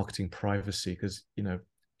about marketing privacy because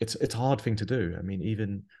it's a hard thing to do. I mean,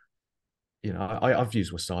 even I've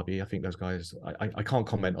used Wasabi. I think those guys. I can't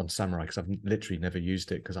comment on Samurai because I've literally never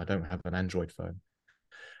used it because I don't have an Android phone.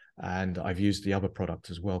 And I've used the other product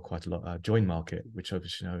as well quite a lot, Join Market, which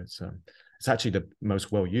obviously it's actually the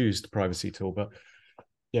most well-used privacy tool. But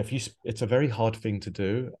yeah, it's a very hard thing to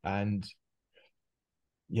do, and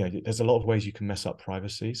there's a lot of ways you can mess up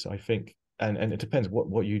privacy. So I think, and it depends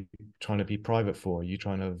what you trying to be private for. Are you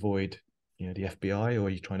trying to avoid the FBI, or are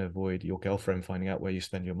you trying to avoid your girlfriend finding out where you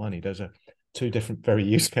spend your money? Those are two different very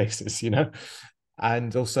use cases,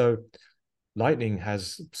 and also. Lightning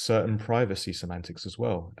has certain privacy semantics as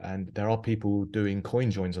well. And there are people doing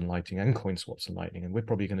coin joins on Lightning and coin swaps on Lightning, and we're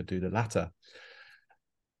probably going to do the latter.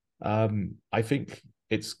 I think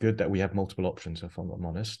it's good that we have multiple options, if I'm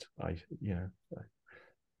honest. It's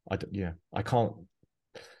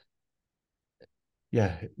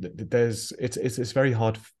a very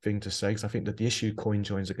hard thing to say because I think that the issue coin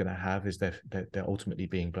joins are going to have is they're ultimately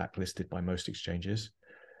being blacklisted by most exchanges.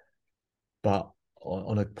 But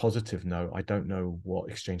on a positive note, I don't know what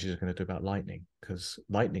exchanges are going to do about Lightning, because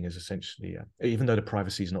Lightning is essentially, even though the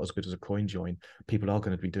privacy is not as good as a coin join, people are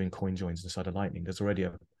going to be doing coin joins inside of Lightning. There's already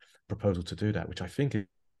a proposal to do that, which I think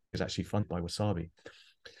is actually funded by Wasabi.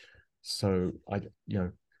 So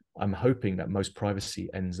I'm hoping that most privacy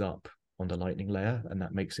ends up on the Lightning layer, and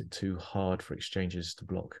that makes it too hard for exchanges to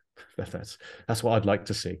block. That's what I'd like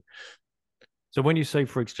to see. So when you say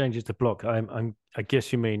for exchanges to block, I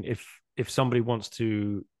guess you mean if somebody wants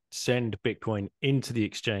to send Bitcoin into the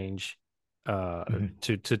exchange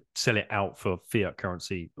to sell it out for fiat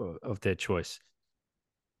currency of their choice.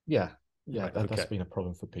 Yeah, that's been a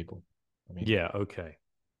problem for people. Okay.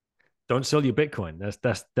 Don't sell your Bitcoin.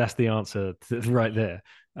 That's the answer right there.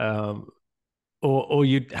 Or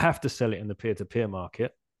you'd have to sell it in the peer-to-peer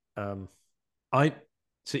market. I'm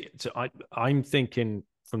thinking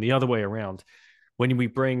from the other way around. When we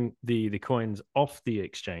bring the coins off the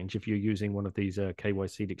exchange, if you're using one of these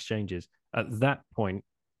KYC'd exchanges, at that point,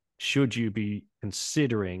 should you be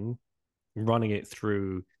considering running it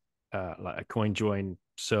through like a coin join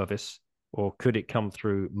service, or could it come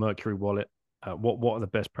through Mercury Wallet? What are the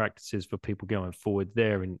best practices for people going forward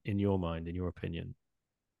there in your mind, in your opinion?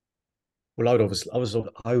 Well, I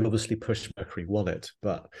would obviously push Mercury Wallet,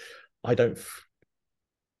 but I don't.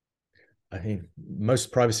 I mean,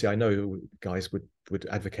 most privacy I know guys would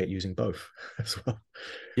advocate using both as well.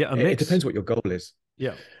 Yeah, it depends what your goal is.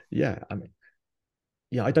 Yeah. I mean,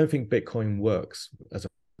 I don't think Bitcoin works as a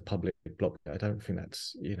public block. I don't think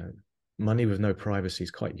that's money with no privacy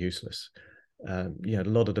is quite useless. A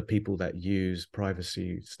lot of the people that use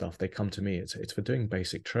privacy stuff, they come to me. It's for doing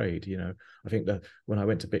basic trade. I think that when I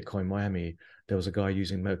went to Bitcoin Miami, there was a guy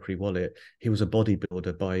using Mercury Wallet. He was a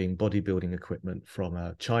bodybuilder buying bodybuilding equipment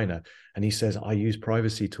from China, and he says, "I use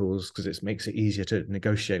privacy tools because it makes it easier to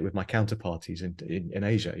negotiate with my counterparties in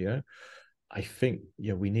Asia." I think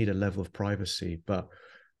we need a level of privacy, but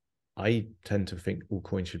I tend to think all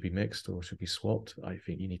coins should be mixed or should be swapped. I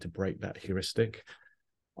think you need to break that heuristic,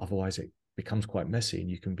 otherwise it becomes quite messy and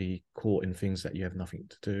you can be caught in things that you have nothing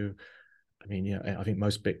to do. I mean, I think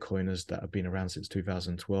most Bitcoiners that have been around since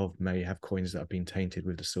 2012 may have coins that have been tainted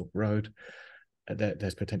with the Silk Road.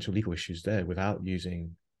 There's potential legal issues there without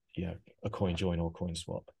using, a coin join or coin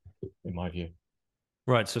swap, in my view.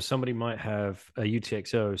 Right. So somebody might have a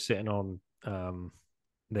UTXO sitting on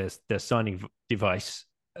their signing device.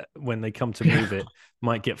 When they come to move it,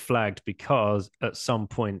 might get flagged because at some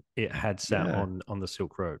point it had sat on the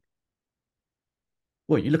Silk Road.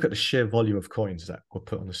 Well, you look at the sheer volume of coins that were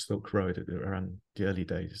put on the Silk Road around the early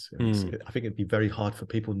days. I think it'd be very hard for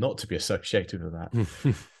people not to be associated with that.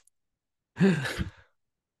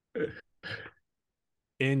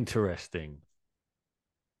 Interesting.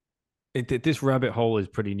 This rabbit hole is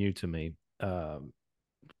pretty new to me.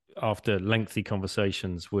 After lengthy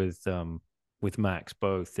conversations with Max,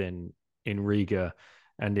 both in Riga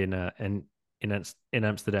and in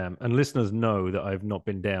Amsterdam, and listeners know that I've not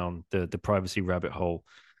been down the privacy rabbit hole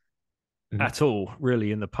at all,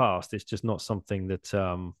 really, in the past. It's just not something that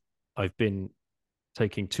I've been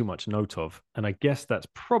taking too much note of, and I guess that's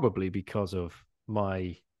probably because of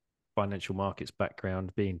my financial markets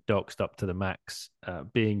background, being doxed up to the max,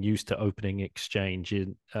 being used to opening exchange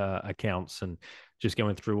accounts and just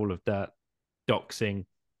going through all of that doxing.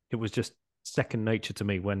 It was just second nature to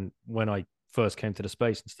me when I first came to the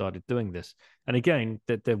space and started doing this. And again,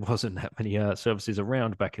 there wasn't that many services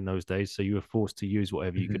around back in those days, so you were forced to use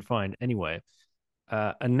whatever you could find anyway.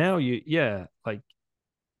 And now like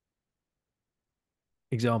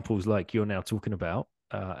examples like you're now talking about,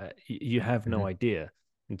 you have no idea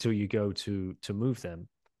until you go to move them.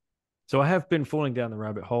 So I have been falling down the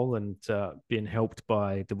rabbit hole and being helped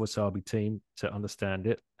by the Wasabi team to understand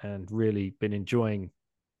it, and really been enjoying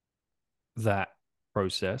that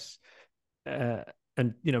process.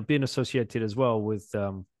 And being associated as well with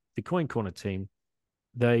the Coin Corner team,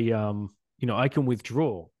 they I can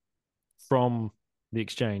withdraw from the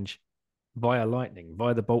exchange via Lightning,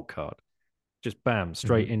 via the Bolt card, just bam,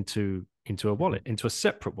 straight into a wallet, into a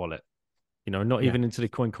separate wallet. Not even into the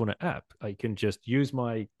Coin Corner app. I can just use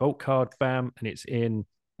my Bolt card, bam, and it's in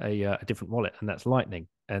a different wallet, and that's Lightning.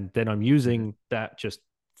 And then I'm using that just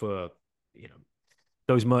for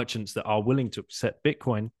those merchants that are willing to accept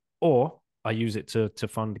Bitcoin, or I use it to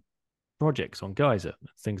fund projects on Geyser,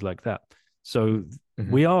 things like that. So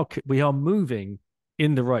we are moving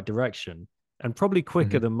in the right direction, and probably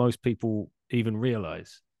quicker than most people even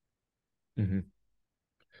realize.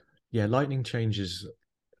 Yeah, Lightning changes.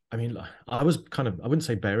 I mean, I wouldn't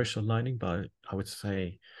say bearish on Lightning, but I would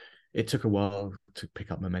say it took a while to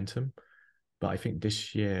pick up momentum. But I think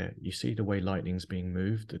this year, you see the way Lightning's being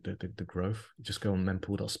moved, the growth. Just go on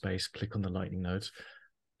mempool.space, click on the Lightning nodes.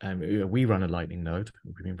 We run a Lightning node.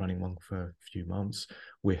 We've been running one for a few months.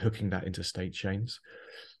 We're hooking that into state chains.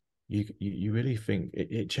 You really think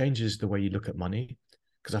it changes the way you look at money.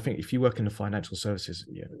 Because I think if you work in the financial services,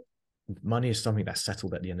 money is something that's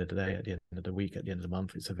settled at the end of the day, at the end of the week, at the end of the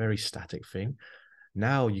month. It's a very static thing.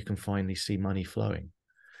 Now you can finally see money flowing,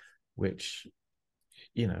 which,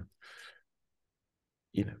 it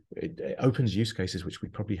opens use cases which we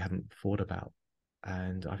probably haven't thought about.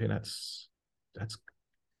 And I think that's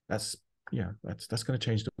going to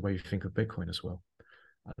change the way you think of Bitcoin as well.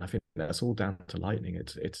 And I think that's all down to Lightning.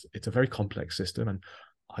 It's a very complex system, and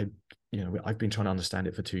I've been trying to understand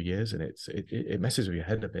it for 2 years, and it messes with your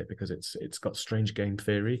head a bit because it's got strange game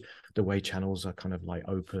theory, the way channels are kind of like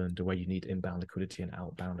open, the way you need inbound liquidity and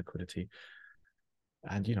outbound liquidity.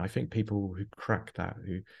 And I think people who crack that,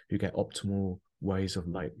 who get optimal ways of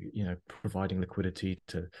providing liquidity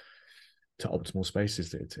to optimal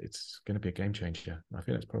spaces, it's going to be a game changer. I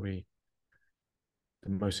think that's probably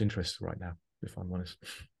the most interest right now, if I'm honest.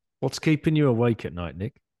 What's keeping you awake at night,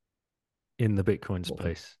 Nick, in the Bitcoin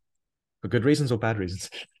space? For good reasons or bad reasons?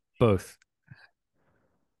 Both.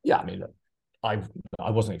 Yeah, I mean, look,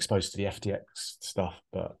 I wasn't exposed to the FTX stuff,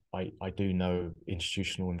 but I do know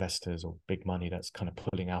institutional investors or big money that's kind of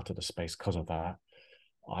pulling out of the space because of that.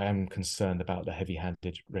 I am concerned about the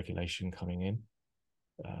heavy-handed regulation coming in,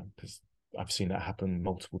 because I've seen that happen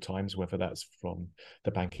multiple times, whether that's from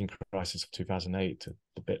the banking crisis of 2008 to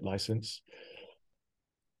the BIT license.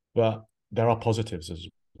 But there are positives as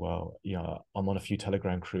well. I'm on a few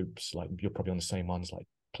Telegram groups, like you're probably on the same ones, like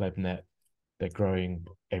PlebNet. They're growing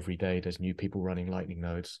every day. There's new people running Lightning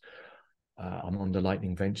nodes. I'm on the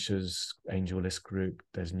Lightning Ventures AngelList group.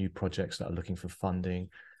 There's new projects that are looking for funding.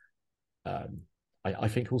 I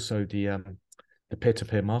think also the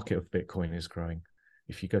peer-to-peer market of Bitcoin is growing.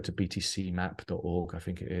 If you go to btcmap.org, I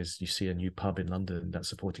think it is, you see a new pub in London that's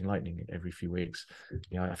supporting Lightning every few weeks.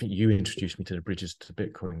 I think you introduced me to the Bridges to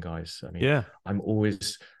Bitcoin guys. I mean, yeah, I'm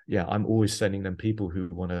always sending them people who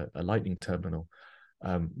want a Lightning terminal.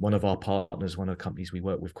 One of our partners, one of the companies we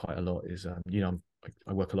work with quite a lot is,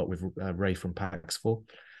 I work a lot with Ray from Pax4.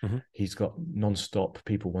 He's got non-stop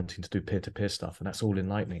people wanting to do peer-to-peer stuff, and that's all in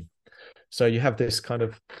Lightning. So you have this kind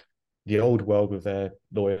of the old world with their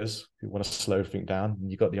lawyers who want to slow everything down, and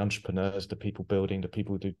you've got the entrepreneurs, the people building, the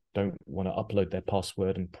people who don't want to upload their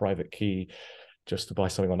password and private key just to buy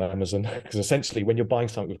something on Amazon. Because essentially, when you're buying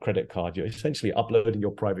something with credit card, you're essentially uploading your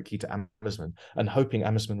private key to Amazon and hoping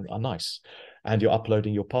Amazon are nice, and you're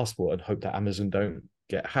uploading your passport and hope that Amazon don't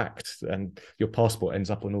get hacked, and your passport ends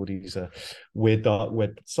up on all these weird dark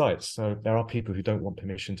web sites. So there are people who don't want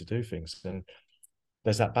permission to do things, and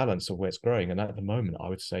there's that balance of where it's growing. And at the moment, I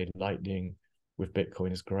would say Lightning with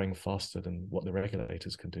Bitcoin is growing faster than what the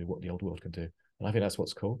regulators can do, what the old world can do. And I think that's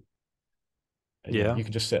what's cool. Yeah. You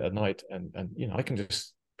can just sit at night and I can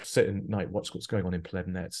just sit at night, watch what's going on in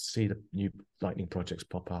PlebNet, see the new Lightning projects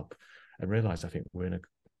pop up, and realize I think we're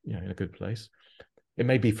in a good place. It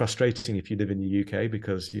may be frustrating if you live in the UK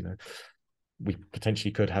because, we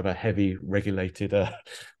potentially could have a heavy regulated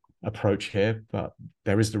approach here, but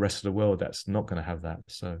there is the rest of the world that's not going to have that.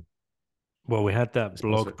 So, well, we had that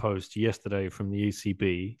blog post yesterday from the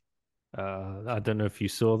ECB. I don't know if you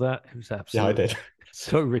saw that. It was absolutely I did.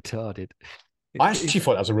 So retarded. I actually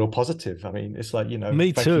thought that was a real positive. I mean, it's like,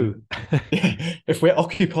 Me too. If we're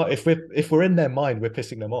occupied, if we're in their mind, we're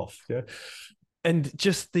pissing them off. Yeah. And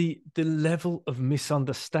just the level of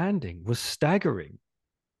misunderstanding was staggering.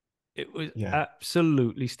 It was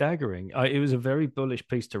absolutely staggering. It was a very bullish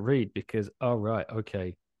piece to read because, oh, right,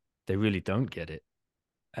 okay, they really don't get it.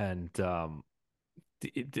 And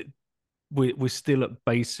we're still at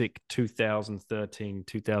basic 2013,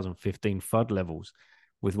 2015 FUD levels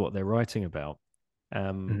with what they're writing about.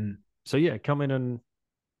 So yeah, come in and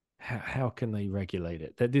how can they regulate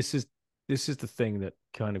it? That this is the thing that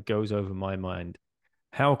kind of goes over my mind.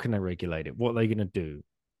 How can they regulate it? What are they going to do?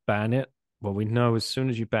 Ban it? Well, we know as soon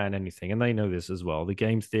as you ban anything, and they know this as well, the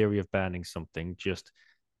game theory of banning something just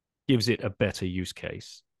gives it a better use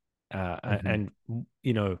case, and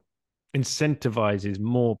incentivizes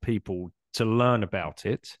more people to learn about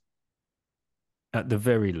it at the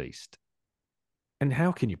very least. And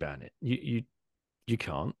how can you ban it? You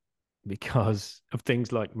can't, because of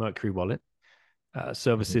things like Mercury Wallet,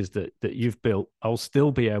 services that you've built. I'll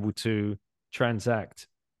still be able to transact.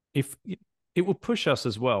 If it will push us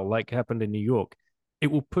as well, like happened in New York, it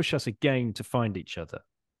will push us again to find each other.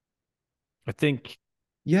 I think.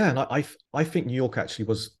 Yeah, and I think New York actually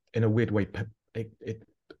was, in a weird way,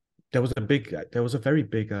 there was a very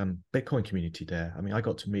big Bitcoin community there. I mean, I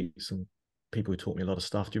got to meet some people who taught me a lot of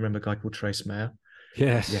stuff. Do you remember a guy called Trace Mayer?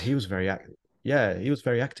 Yes. Yeah, he was very active. Yeah, he was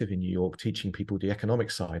very active in New York, teaching people the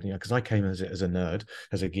economic side. Because I came as a nerd,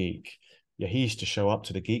 as a geek. Yeah, he used to show up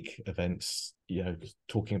to the geek events,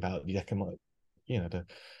 talking about the economic,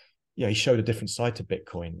 he showed a different side to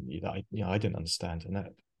Bitcoin that I didn't understand, and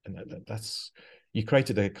that's, you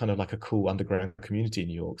created a kind of like a cool underground community in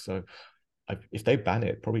New York. So if they ban it,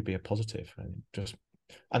 it'd probably be a positive.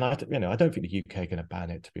 And I don't think the UK are going to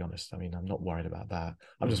ban it, to be honest. I mean, I'm not worried about that.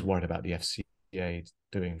 I'm just worried about the FCA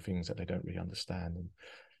doing things that they don't really understand,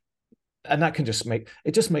 and that can just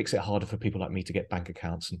makes it harder for people like me to get bank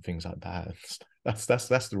accounts and things like that. That's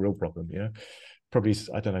the real problem. Probably,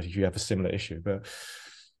 I don't know if you have a similar issue, but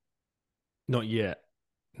not yet.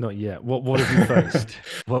 What have you faced?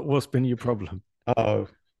 What's been your problem? Oh,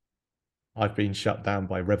 I've been shut down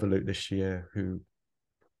by Revolut this year, who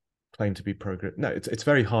claim to be pro-grip. No, it's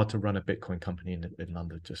very hard to run a Bitcoin company in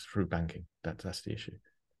London just through banking. That's the issue.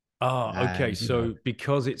 Okay. So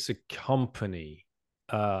because it's a company,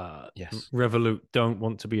 yes, Revolut don't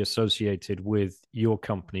want to be associated with your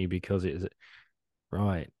company because it is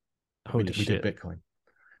right. Holy shit. We did Bitcoin.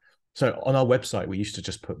 So on our website, we used to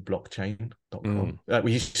just put blockchain.com.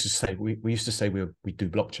 We used to say we do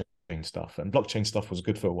blockchain stuff, and blockchain stuff was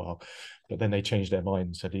good for a while, but then they changed their mind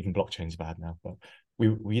and said even blockchain's bad now. But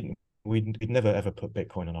we'd never ever put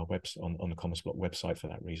Bitcoin on our website, on the Commons Block website, for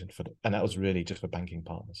that reason. And that was really just for banking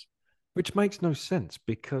partners. Which makes no sense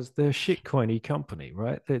because they're a shitcoiny company,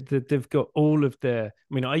 right? They've got all of their.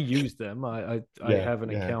 I mean, I use them. I have an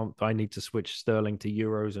account. I need to switch sterling to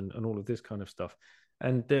euros and all of this kind of stuff.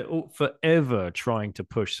 And they're all forever trying to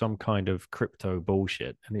push some kind of crypto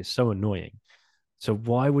bullshit, and it's so annoying. So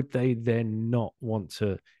why would they then not want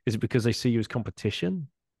to? Is it because they see you as competition?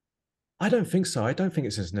 I don't think so. I don't think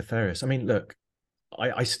it's as nefarious. I mean, look,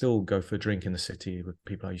 I still go for a drink in the city with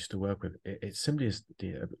people I used to work with. It simply is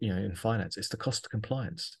in finance, it's the cost of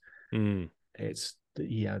compliance. It's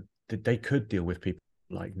they could deal with people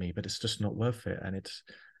like me, but it's just not worth it. And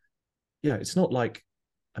it's not like,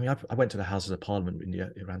 I mean, I went to the Houses of Parliament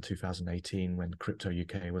around 2018 when Crypto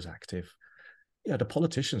UK was active. Yeah, the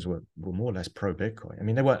politicians were more or less pro Bitcoin. I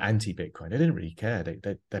mean, they weren't anti Bitcoin. They didn't really care.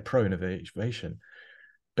 They're pro innovation.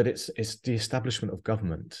 But it's the establishment of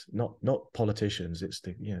government, not politicians. It's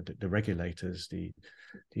the regulators, the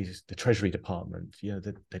Treasury Department.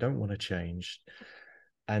 They don't want to change,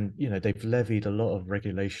 and they've levied a lot of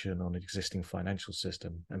regulation on an existing financial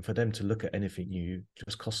system, and for them to look at anything new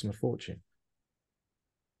just costs them a fortune.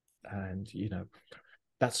 And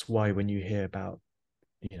that's why when you hear about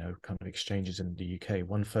kind of exchanges in the UK,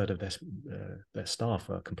 1/3 of their staff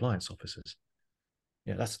are compliance officers.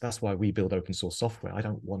 Yeah, that's why we build open source software. I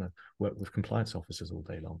don't want to work with compliance officers all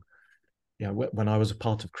day long. When I was a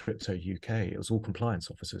part of Crypto UK, it was all compliance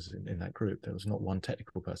officers in that group. There was not one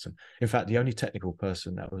technical person. In fact, the only technical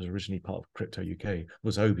person that was originally part of Crypto UK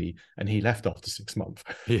was Obi, and he left after 6 months.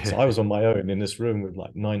 Yeah. So I was on my own in this room with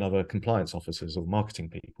like 9 other compliance officers or marketing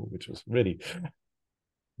people, which was really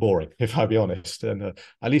boring, if I'll be honest. And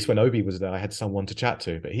at least when Obi was there, I had someone to chat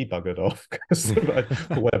to, but he buggered off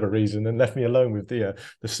for whatever reason and left me alone with the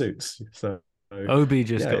suits. So Obi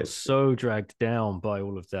just got so dragged down by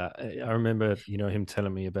all of that. I remember, him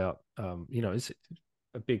telling me about, it's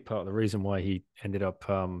a big part of the reason why he ended up,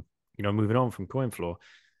 moving on from CoinFloor.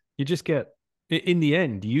 You just get, in the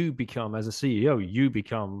end, you become, as a CEO, you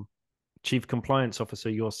become chief compliance officer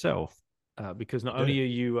yourself, because not only are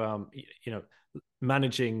you,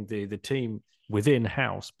 managing the team within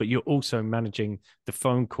house, but you're also managing the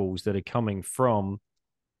phone calls that are coming from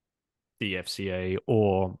the FCA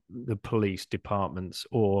or the police departments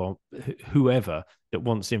or whoever that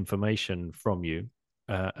wants information from you,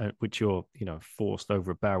 which you're forced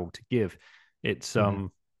over a barrel to give. It's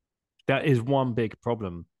that is one big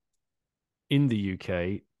problem in the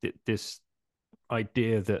UK. This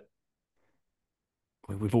idea that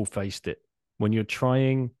we've all faced it, when you're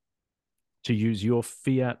trying to use your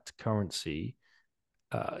fiat currency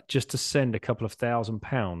just to send a couple of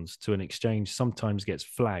 £1,000 to an exchange, sometimes gets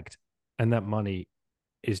flagged, and that money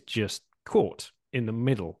is just caught in the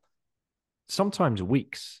middle, sometimes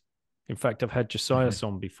weeks. In fact, I've had Josias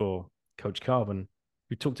on before, Coach Carbon,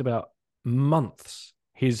 who talked about months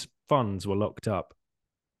his funds were locked up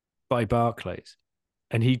by Barclays,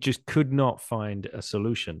 and he just could not find a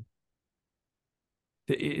solution.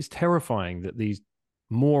 It's terrifying that these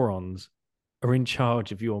morons are in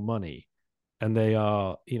charge of your money, and they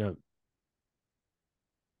are,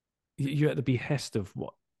 you're at the behest of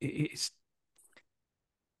what it's.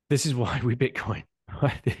 This is why we Bitcoin.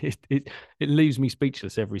 It leaves me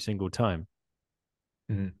speechless every single time.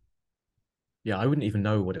 Mm-hmm. Yeah, I wouldn't even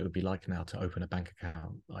know what it would be like now to open a bank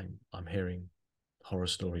account. I'm hearing horror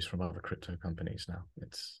stories from other crypto companies now.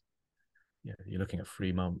 It's, you're looking at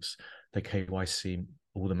 3 months. They KYC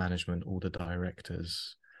all the management, all the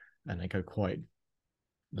directors, and they go quite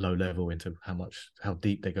low level into how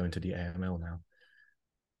deep they go into the AML now.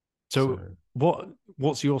 So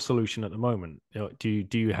what's your solution at the moment? Do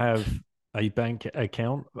you have a bank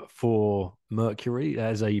account for Mercury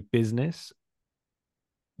as a business?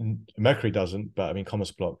 Mercury doesn't, but I mean,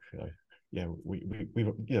 Commerce Block,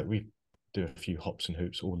 we do a few hops and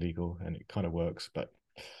hoops, all legal, and it kind of works. But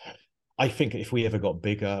I think if we ever got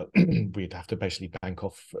bigger, we'd have to basically bank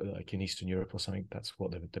off like in Eastern Europe or something. That's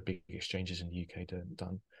what the big exchanges in the UK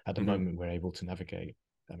done. At the moment, we're able to navigate.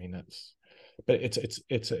 I mean, but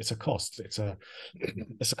it's a cost. It's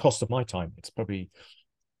a cost of my time. It's probably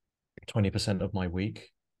 20% of my week,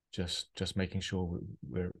 just making sure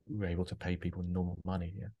we're able to pay people normal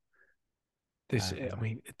money. Yeah. I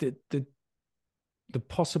mean, the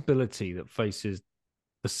possibility that faces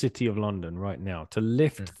the City of London right now to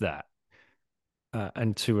lift that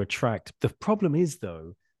and to attract. The problem is,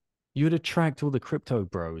 though, you'd attract all the crypto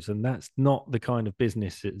bros, and that's not the kind of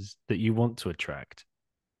businesses that you want to attract.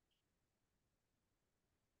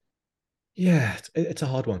 Yeah, it's a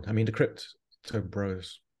hard one. I mean, the crypto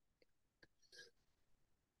bros,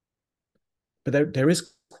 but there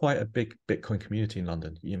is quite a big Bitcoin community in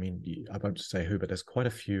London. I mean, I won't say who, but there's quite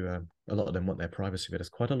a few. A lot of them want their privacy, but there's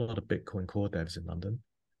quite a lot of Bitcoin core devs in London.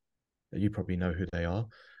 You probably know who they are,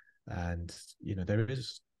 and there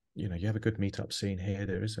is, you have a good meetup scene here.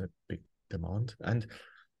 There is a big demand, and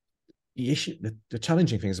the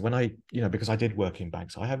challenging thing is when I, because I did work in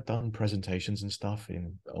banks, I have done presentations and stuff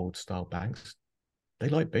in old style banks. They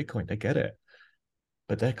like Bitcoin, they get it,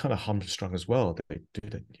 but they're kind of hamstrung as well.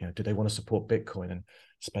 Do they want to support Bitcoin and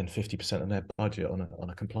spend 50% of their budget on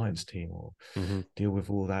a compliance team or deal with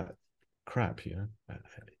all that crap?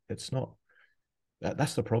 It's not.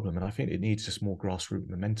 That's the problem, and I think it needs just more grassroots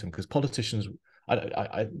momentum, because politicians.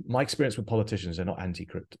 My experience with politicians, they're not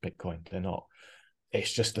anti-crypto Bitcoin. They're not.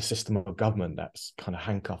 It's just the system of government that's kind of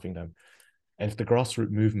handcuffing them. And if the grassroots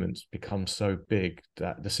movements become so big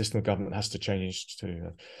that the system of government has to change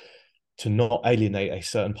to not alienate a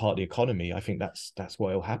certain part of the economy, I think that's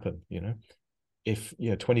what will happen. If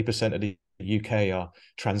 20% of the UK are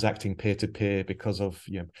transacting peer-to-peer because of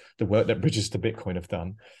the work that Bridges to Bitcoin have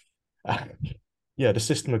done, the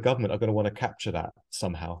system of government are going to want to capture that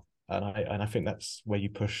somehow. And I think that's where you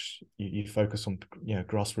focus on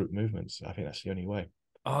grassroots movements. I think that's the only way.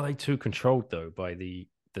 Are they too controlled though by the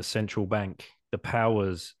central bank, the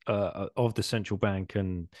powers of the central bank,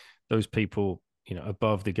 and those people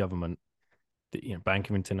above the government? The Bank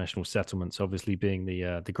of International Settlements obviously being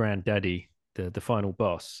the granddaddy, the final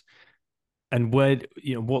boss. And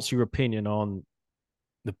what's your opinion on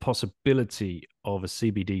the possibility of a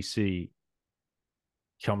CBDC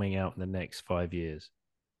coming out in the next 5 years?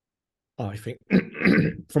 I think,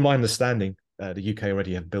 from my understanding, the UK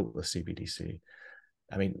already have built the CBDC.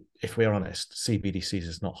 I mean, if we're honest, CBDCs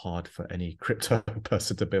is not hard for any crypto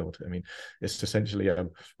person to build. I mean, it's essentially a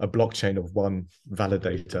blockchain of one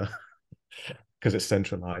validator because it's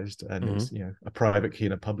centralized, and it's a private key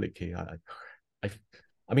and a public key.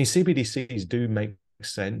 I mean, CBDCs do make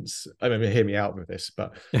sense. I mean, hear me out with this,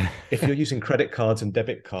 but if you're using credit cards and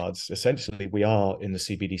debit cards, essentially we are in the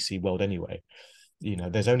CBDC world anyway. You know,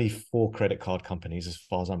 there's only 4 credit card companies as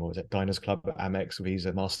far as I'm aware. Diners Club, Amex,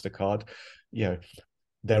 Visa, MasterCard. You know,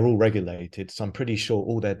 they're all regulated. So I'm pretty sure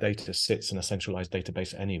all their data sits in a centralized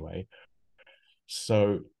database anyway.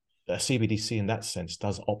 So a CBDC in that sense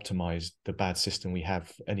does optimize the bad system we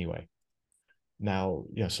have anyway. Now,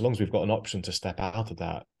 you know, so long as we've got an option to step out of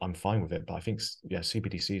that, I'm fine with it. But I think, yeah,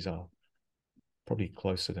 CBDCs are probably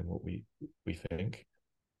closer than what we think.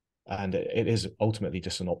 And it is ultimately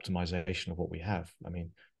just an optimization of what we have. I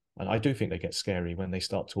mean, and I do think they get scary when they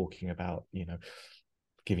start talking about, you know,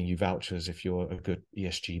 giving you vouchers if you're a good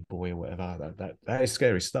ESG boy or whatever. That is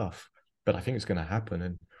scary stuff. But I think it's going to happen.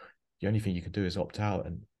 And the only thing you can do is opt out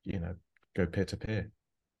and, you know, go peer to peer.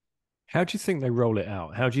 How do you think they roll it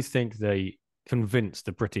out? How do you think they convince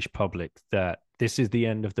the British public that this is the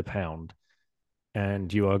end of the pound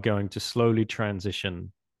and you are going to slowly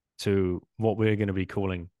transition to what we're going to be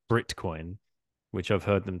calling Britcoin, which I've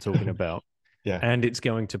heard them talking about? Yeah. And it's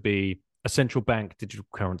going to be a central bank digital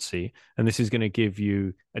currency. And this is going to give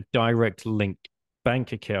you a direct link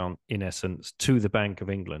bank account, in essence, to the Bank of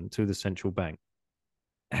England, to the central bank.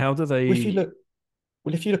 How do they... if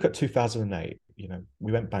you look at 2008, you know,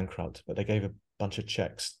 we went bankrupt, but they gave a bunch of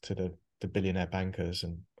checks to the billionaire bankers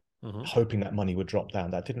and hoping that money would drop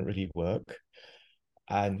down. That didn't really work.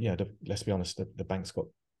 And, you know, let's be honest, the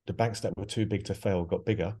banks that were too big to fail got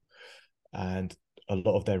bigger, and a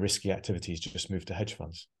lot of their risky activities just moved to hedge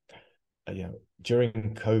funds. You know,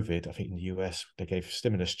 during COVID, I think in the US, they gave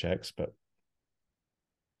stimulus checks, but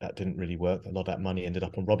that didn't really work. A lot of that money ended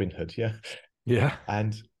up on Robinhood. Yeah. Yeah.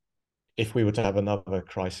 And if we were to have another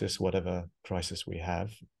crisis, whatever crisis we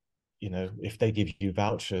have, you know, if they give you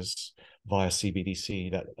vouchers via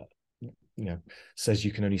CBDC that, you know, says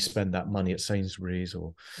you can only spend that money at Sainsbury's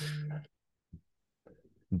or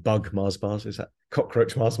bug Mars bars, is that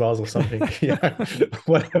cockroach Mars bars or something? Yeah,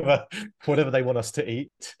 whatever they want us to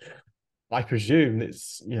eat. I presume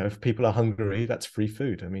it's, you know, if people are hungry, that's free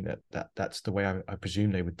food. I mean, that's the way I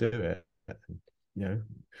presume they would do it. You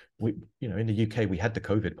know, in the UK we had the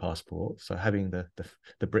COVID passport, so having the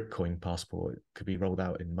Britcoin passport could be rolled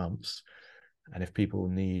out in months. And if people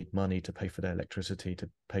need money to pay for their electricity, to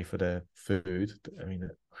pay for their food, I mean,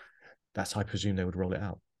 that's how I presume they would roll it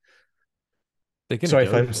out. Sorry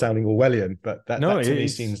if I'm sounding Orwellian, but that to me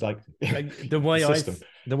seems like the way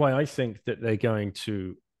I think that they're going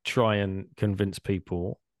to try and convince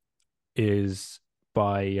people is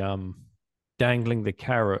by dangling the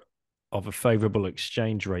carrot of a favorable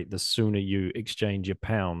exchange rate the sooner you exchange your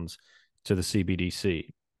pounds to the CBDC.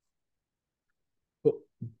 But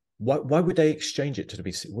why would they exchange it to the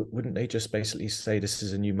BC? Wouldn't they just basically say this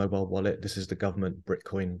is a new mobile wallet, this is the government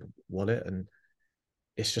Britcoin wallet, and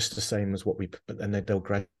it's just the same as what but then they'll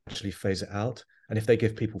gradually phase it out? And if they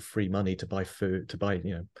give people free money to buy food, to buy,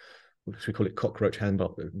 you know, we call it cockroach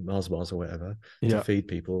Mars bars or whatever, to feed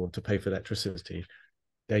people, to pay for electricity,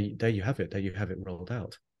 there you have it. There you have it rolled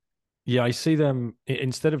out. Yeah, I see them,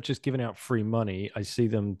 instead of just giving out free money, I see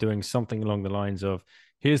them doing something along the lines of,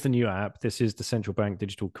 here's the new app. This is the central bank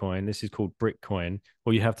digital coin. This is called Britcoin.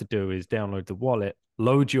 All you have to do is download the wallet,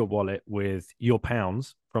 load your wallet with your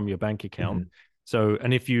pounds from your bank account. Mm-hmm. So,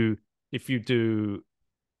 and if you do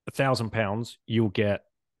 £1,000, you'll get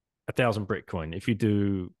 1,000 Britcoin. If you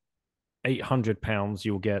do £800,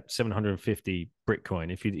 you'll get 750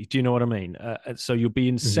 Britcoin. Do you know what I mean? So you'll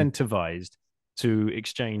be incentivized to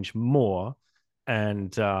exchange more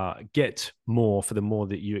and get more for the more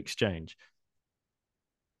that you exchange.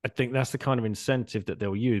 I think that's the kind of incentive that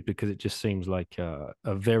they'll use, because it just seems like a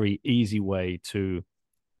very easy way to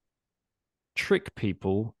trick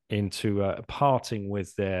people into parting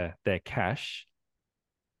with their cash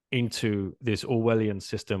into this Orwellian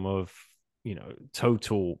system of, you know,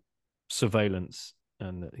 total surveillance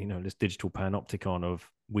and, you know, this digital panopticon of,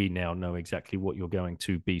 we now know exactly what you're going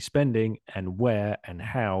to be spending and where and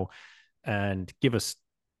how, and give us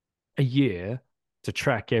a year to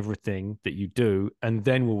track everything that you do. And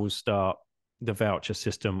then we will start the voucher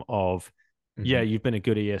system of, yeah, you've been a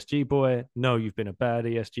good ESG boy. No, you've been a bad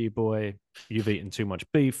ESG boy. You've eaten too much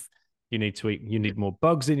beef. You need more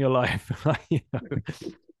bugs in your life. You know,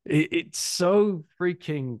 it's so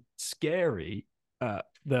freaking scary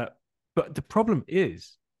but the problem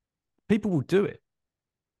is people will do it.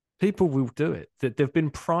 People will do it. That they've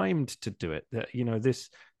been primed to do it. That, you know, this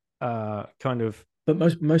kind of.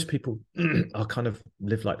 But most people are kind of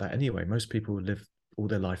live like that anyway. Most people live all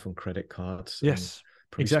their life on credit cards. Yes,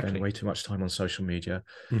 probably exactly. Spend way too much time on social media.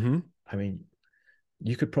 Mm-hmm. I mean,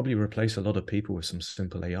 you could probably replace a lot of people with some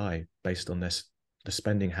simple AI based on their the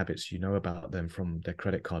spending habits, you know about them from their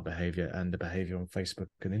credit card behavior and the behavior on Facebook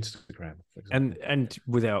and Instagram, for example. And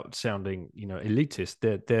without sounding, elitist,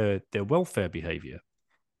 their welfare behavior.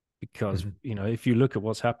 Because, if you look at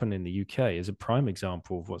what's happened in the UK as a prime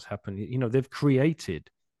example of what's happened, they've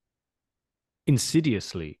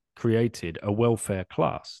insidiously created a welfare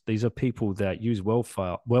class. These are people that use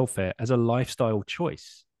welfare as a lifestyle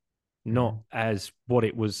choice, not as what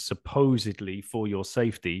it was supposedly for your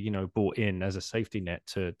safety, brought in as a safety net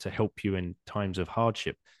to help you in times of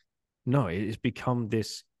hardship. No, it has become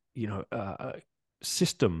this,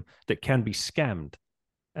 system that can be scammed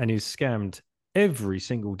and is scammed every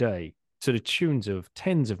single day to the tunes of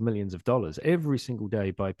tens of millions of dollars every single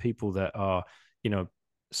day by people that are,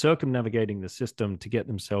 circumnavigating the system to get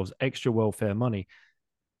themselves extra welfare money.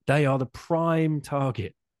 They are the prime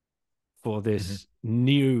target for this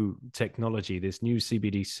new technology, this new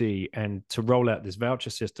CBDC, and to roll out this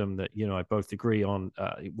voucher system that, I both agree on,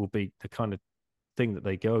 it will be the kind of thing that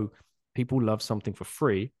they go, people love something for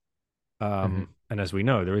free. And as we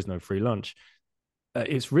know, there is no free lunch.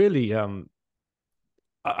 It's really,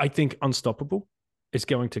 I think, unstoppable. It's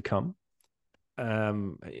going to come,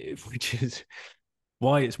 which is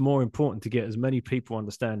why it's more important to get as many people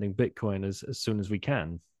understanding Bitcoin as soon as we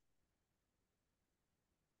can.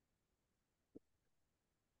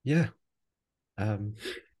 Yeah. But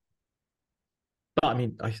I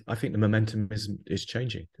mean, I think the momentum is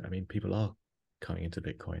changing. I mean, people are coming into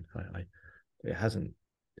Bitcoin. It hasn't,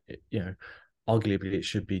 arguably it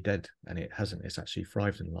should be dead, and it hasn't. It's actually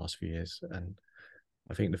thrived in the last few years. And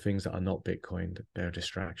I think the things that are not Bitcoin, they're a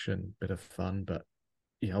distraction, bit of fun, but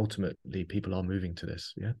ultimately people are moving to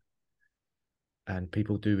this. Yeah. And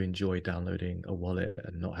people do enjoy downloading a wallet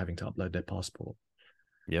and not having to upload their passport.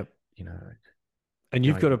 Yep. And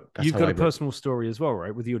you've got a personal story as well,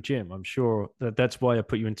 right? With your gym. I'm sure that's why I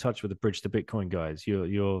put you in touch with the Bridge to Bitcoin guys.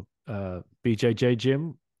 Your BJJ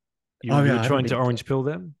gym. You're trying to orange pill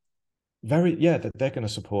them? They're going to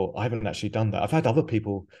support. I haven't actually done that. I've had other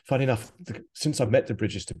people, funny enough, since I've met the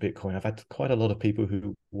Bridges to Bitcoin, I've had quite a lot of people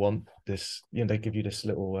who want this, they give you this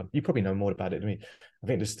little, you probably know more about it than me. I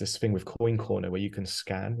think there's this thing with Coin Corner where you can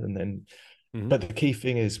scan and then, but the key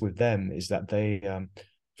thing is with them is that they, I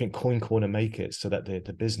think Coin Corner make it so that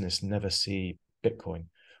the business never see Bitcoin,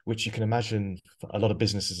 which you can imagine a lot of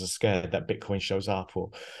businesses are scared that Bitcoin shows up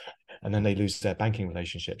and then they lose their banking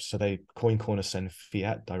relationships. So Coin Corner send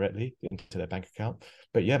fiat directly into their bank account.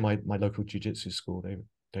 But yeah, my local jiu-jitsu school,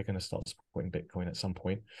 they're going to start supporting Bitcoin at some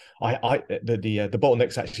point. The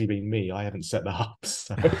bottleneck's actually been me. I haven't set that up.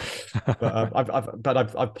 So,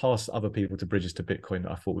 but I've passed other people to Bridges to Bitcoin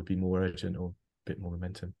that I thought would be more urgent or a bit more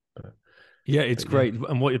momentum. It's great.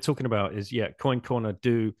 And what you're talking about is, Coin Corner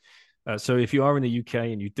do. So if you are in the UK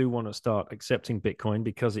and you do want to start accepting Bitcoin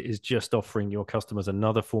because it is just offering your customers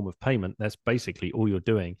another form of payment, that's basically all you're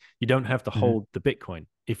doing. You don't have to hold the Bitcoin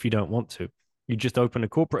if you don't want to. You just open a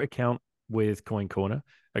corporate account with Coin Corner,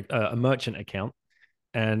 a merchant account,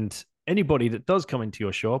 and anybody that does come into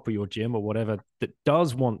your shop or your gym or whatever that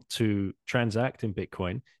does want to transact in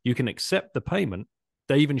Bitcoin, you can accept the payment.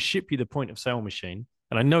 They even ship you the point of sale machine.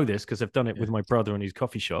 And I know this because I've done it with my brother in his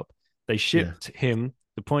coffee shop. They shipped him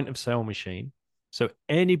the point of sale machine. So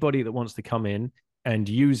anybody that wants to come in and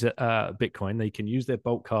use Bitcoin, they can use their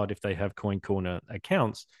Bolt card if they have Coin Corner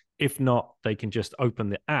accounts. If not, they can just open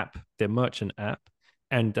the app, their merchant app,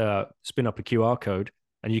 and spin up a QR code,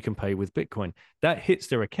 and you can pay with Bitcoin. That hits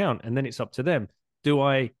their account, and then it's up to them. Do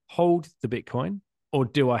I hold the Bitcoin, or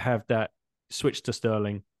do I have that switch to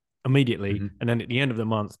sterling immediately, and then at the end of the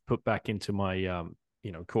month put back into my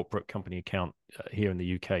corporate company account here in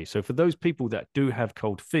the UK? So for those people that do have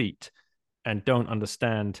cold feet and don't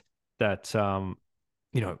understand that,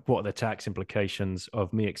 what are the tax implications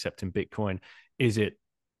of me accepting Bitcoin? Is it,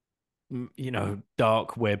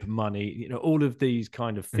 dark web money? All of these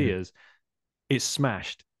kind of fears, it's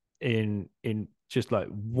smashed in just like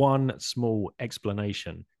one small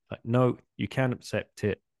explanation. Like, no, you can accept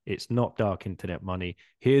it. It's not dark internet money.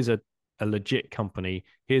 Here's a legit company.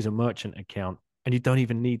 Here's a merchant account. And you don't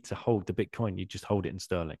even need to hold the Bitcoin. You just hold it in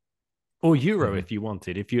sterling or euro if you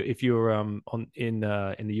wanted. If you're in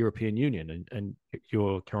the European Union and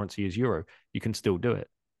your currency is euro, you can still do it.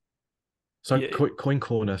 So Coin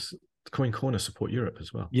Corner support Europe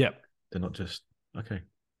as well. Yep. They're not just okay.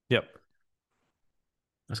 Yep.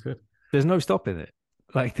 That's good. There's no stopping it.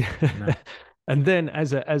 Like, no. And then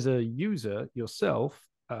as a user yourself,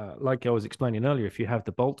 like I was explaining earlier, if you have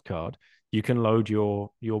the Bolt card, you can load your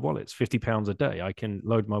wallets, £50 a day. I can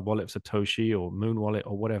load my wallet, Satoshi or Moon Wallet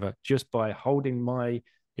or whatever, just by holding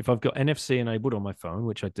if I've got NFC enabled on my phone,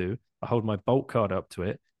 which I do, I hold my Bolt card up to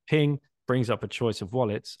it, ping, brings up a choice of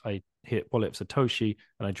wallets. I hit wallet of Satoshi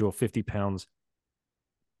and I draw £50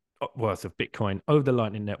 worth of Bitcoin over the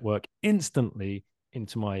Lightning Network instantly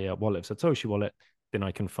into my wallet of Satoshi wallet. Then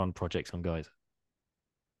I can fund projects on Geyser.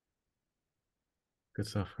 Good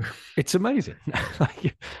stuff. It's amazing.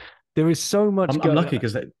 Like, there is so much. I'm lucky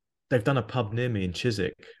because they've done a pub near me in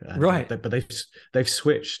Chiswick, right? But they've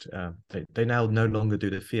switched. They now no longer do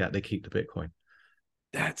the fiat; they keep the Bitcoin.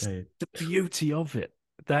 That's the beauty of it.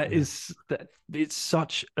 That it's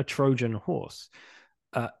such a Trojan horse,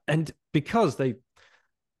 and because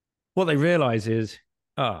what they realize is,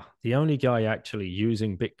 the only guy actually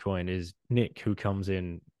using Bitcoin is Nick, who comes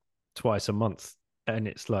in twice a month, and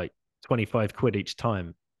it's like 25 quid each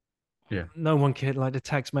time. Yeah. No one cared. Like, the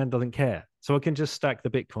tax man doesn't care. So I can just stack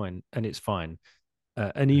the Bitcoin and it's fine.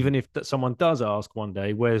 And even if someone does ask one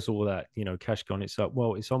day, where's all that, cash gone? It's like,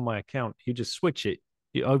 well, it's on my account. You just switch it.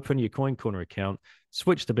 You open your Coin Corner account,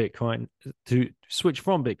 switch from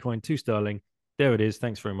Bitcoin to Sterling. There it is.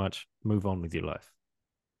 Thanks very much. Move on with your life.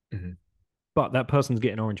 Mm-hmm. But that person's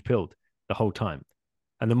getting orange pilled the whole time.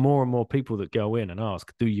 And the more and more people that go in and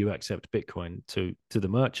ask, do you accept Bitcoin to the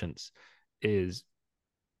merchants, is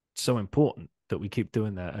so important that we keep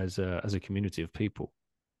doing that as a community of people.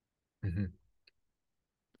 Mm-hmm.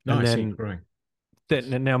 No, I see it growing.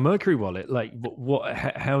 Now Mercury Wallet, like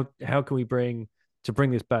how can we bring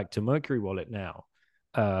this back to Mercury Wallet now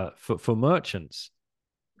for merchants?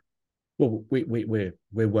 Well, we're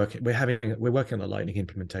working on a Lightning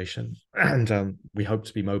implementation, and we hope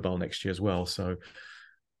to be mobile next year as well. So,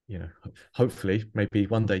 hopefully, maybe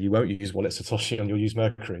one day you won't use Wallet Satoshi and you'll use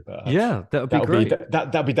Mercury. But yeah, that would be great.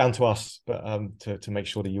 That'll be down to us, but to make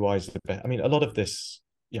sure the UI is the best. I mean, a lot of this,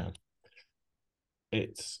 Wallet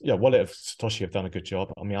of Satoshi have done a good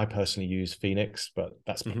job. I mean, I personally use Phoenix, but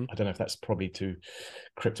that's I don't know if that's probably too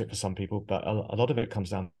cryptic for some people. But a lot of it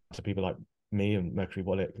comes down to people like me and Mercury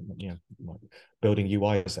Wallet, building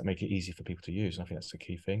UIs that make it easy for people to use. And I think that's the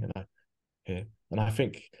key thing. And I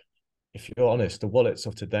think, if you're honest, the wallets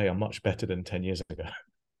of today are much better than 10 years ago.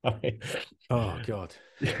 I mean, oh God.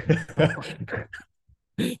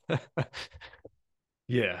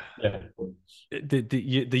 Yeah.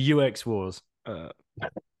 The UX wars,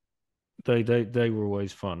 they were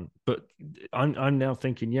always fun. But I'm now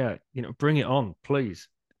thinking, bring it on, please.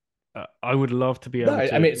 I would love to be able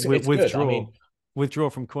to it's withdraw. Good. Withdraw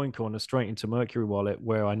from Coin Corner straight into Mercury Wallet,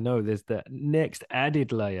 where I know there's that next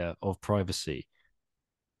added layer of privacy.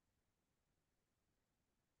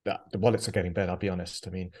 The wallets are getting better, I'll be honest.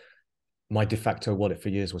 I mean, my de facto wallet for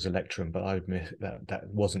years was Electrum, but I admit that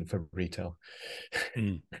wasn't for retail.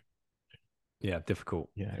 Yeah, difficult.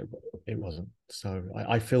 Yeah, it wasn't. So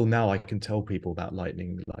I feel now I can tell people about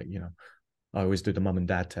Lightning, like, I always do the mum and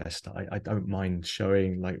dad test. I don't mind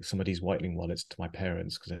showing like some of these Whiteling wallets to my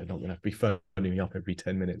parents because they're not going to be phoning me up every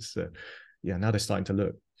 10 minutes. So, now they're starting to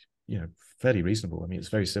look, fairly reasonable. I mean, it's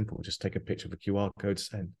very simple. Just take a picture of a QR code,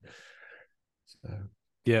 send. So.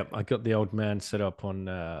 Yeah, I got the old man set up on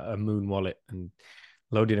a Moon wallet and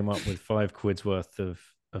loaded him up with 5 quid's worth of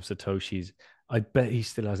Satoshis. I bet he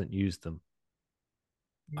still hasn't used them.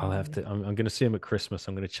 I'll have to. I'm going to see him at Christmas.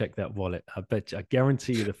 I'm going to check that wallet. I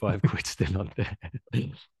guarantee you the 5 quid's still on there. So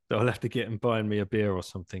I'll have to get him buying me a beer or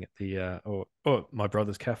something at the or my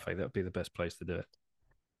brother's cafe. That would be the best place to do it,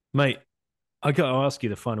 mate. I got to ask you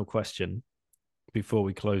the final question before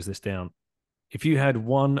we close this down. If you had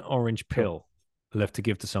one orange pill left to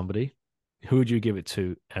give to somebody, who would you give it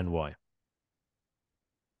to and why?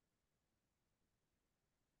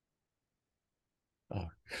 Oh.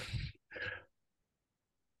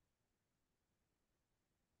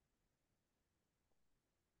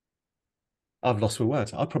 I've lost my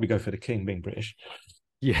words. I'd probably go for the king, being British.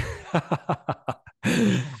 Yeah.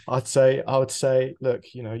 I would say, look,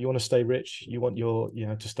 you want to stay rich. You want your,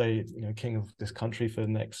 to stay, king of this country for the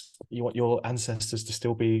next. You want your ancestors to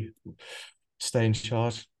still stay in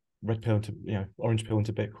charge. Red pill into, orange pill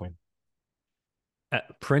into Bitcoin.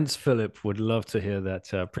 Prince Philip would love to hear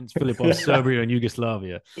that. Prince Philip of Serbia and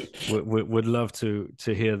Yugoslavia would love to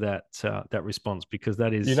hear that response, because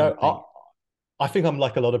that is. I think I'm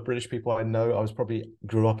like a lot of British people I know. I was probably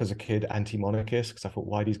grew up as a kid anti-monarchist because I thought,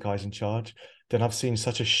 why are these guys in charge? Then I've seen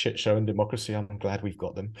such a shit show in democracy. I'm glad we've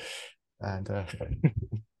got them. And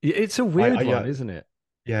it's a weird one, isn't it?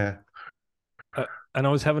 Yeah. And I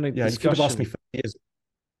was having a discussion. You could have asked me for years.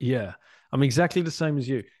 Yeah, I'm exactly the same as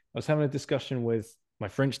you. I was having a discussion with my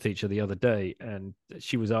French teacher the other day, and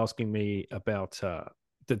she was asking me about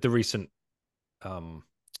the recent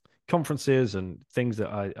conferences and things that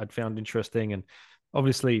I'd found interesting. And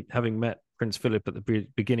obviously, having met Prince Philip at the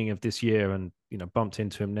beginning of this year, and bumped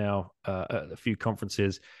into him now at a few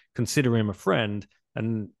conferences. Consider him a friend.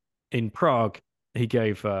 And in Prague, he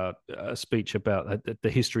gave a speech about the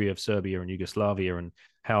history of Serbia and Yugoslavia, and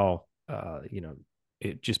how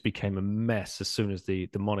it just became a mess as soon as the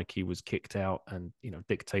monarchy was kicked out, and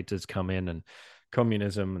dictators come in, and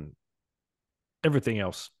communism and everything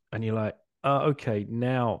else. And you're like, okay,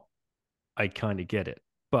 now I kind of get it.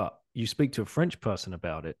 But you speak to a French person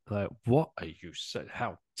about it, like, what are you saying?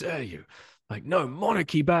 How dare you? Like, no,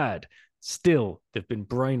 monarchy bad. Still, they've been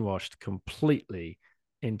brainwashed completely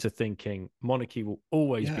into thinking monarchy will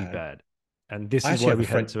always be bad. And this is why we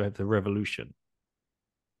had to have the revolution.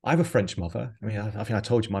 I have a French mother. I mean, I think I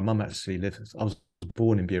told you my mum actually lives. I was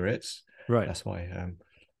born in Biarritz. Right. That's why.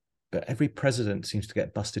 But every president seems to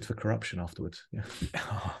get busted for corruption afterwards. Yeah.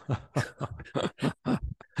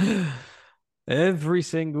 Every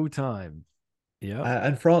single time. Yeah.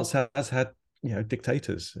 And France has had,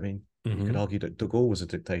 dictators. I mean, you could argue that de Gaulle was a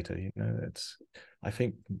dictator. I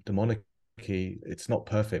think the monarchy, it's not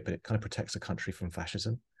perfect, but it kind of protects a country from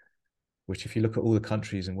fascism, which if you look at all the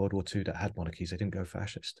countries in World War II that had monarchies, they didn't go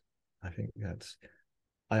fascist. I think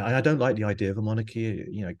I don't like the idea of a monarchy.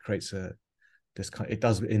 It creates it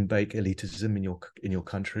does embake elitism in your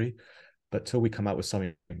country. But till we come out with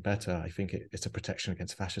something better, I think it's a protection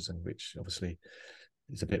against fascism, which obviously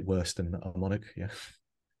is a bit worse than a monarch. Yeah.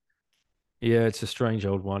 Yeah, it's a strange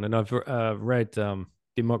old one. And I've read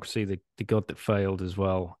Democracy, the God That Failed as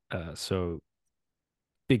well. So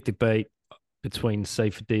big debate between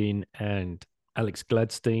Seyfried and Alex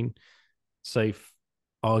Gladstein. Seyf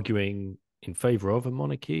arguing in favor of a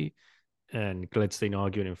monarchy, and Gladstein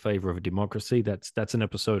arguing in favor of a democracy. That's an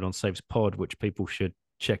episode on Seyf's pod, which people should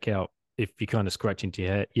check out if you kind of scratch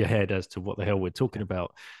into your head as to what the hell we're talking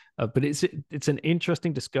about. But it's an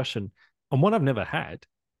interesting discussion, and one I've never had.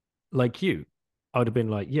 Like you, I'd have been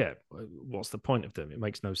like, yeah, what's the point of them? It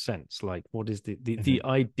makes no sense. Like, what is the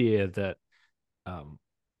idea that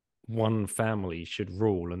one family should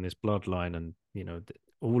rule and this bloodline, and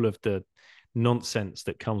all of the nonsense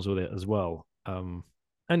that comes with it as well,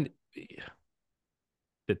 and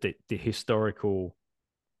the historical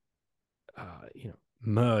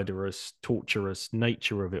murderous, torturous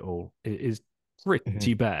nature of it all is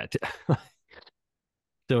pretty bad.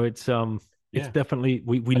 So it's definitely,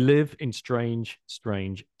 we live in strange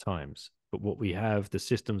times, but what we have, the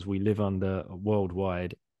systems we live under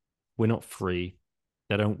worldwide, we're not free.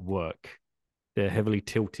 They don't work. They're heavily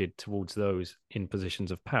tilted towards those in positions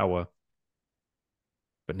of power.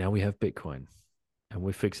 But now we have Bitcoin, and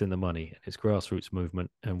we're fixing the money. It's grassroots movement,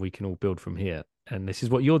 and we can all build from here. And this is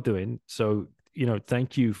what you're doing. So,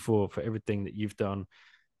 thank you for everything that you've done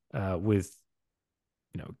with,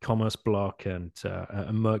 Commerce Block and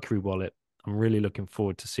a Mercury Wallet. I'm really looking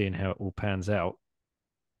forward to seeing how it all pans out.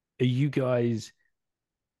 Are you guys,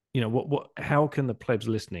 how can the plebs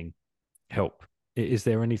listening help? Is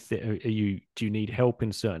there anything, do you need help in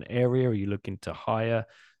a certain area? Are you looking to hire?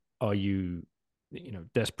 Are you,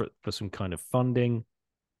 desperate for some kind of funding?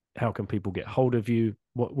 How can people get hold of you?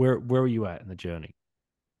 Where are you at in the journey?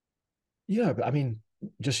 Yeah, but I mean,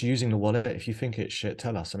 just using the wallet, if you think it's shit,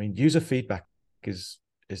 tell us. I mean, user feedback is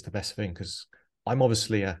the best thing, because I'm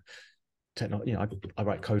obviously a technology, I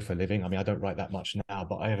write code for a living. I mean, I don't write that much now,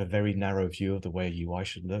 but I have a very narrow view of the way a UI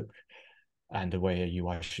should look and the way a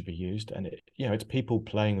UI should be used. And it's people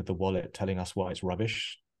playing with the wallet telling us why it's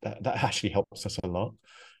rubbish. That actually helps us a lot.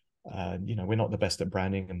 We're not the best at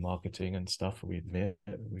branding and marketing and stuff. We admit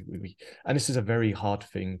and this is a very hard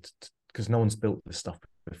thing because no one's built this stuff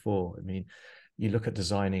before. I mean, you look at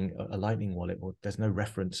designing a Lightning wallet, well, there's no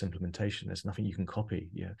reference implementation. There's nothing you can copy.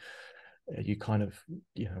 Yeah, you kind of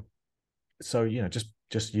so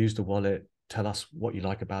just use the wallet. Tell us what you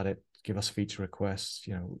like about it. Give us feature requests.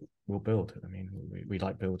 We'll build. I mean, we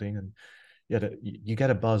like building, and you get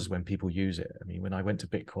a buzz when people use it. I mean, when I went to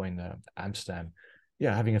Bitcoin Amsterdam,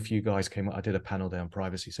 having a few guys came up. I did a panel there on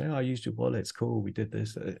privacy, saying, "Oh, I used your wallet. It's cool. We did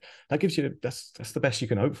this." That gives you that's the best you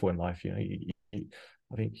can hope for in life.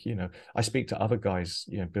 I think I speak to other guys,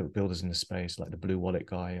 builders in the space, like the Blue Wallet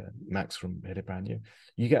guy, Max from Hildebrand.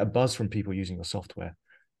 You get a buzz from people using your software.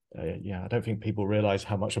 I don't think people realize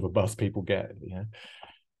how much of a buzz people get.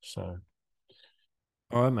 So.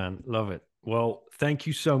 All right, man, love it. Well, thank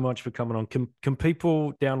you so much for coming on. Can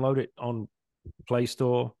people download it on Play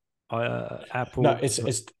Store, Apple? No,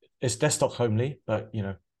 it's desktop only, but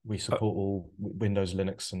we support all Windows,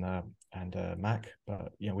 Linux, and Mac.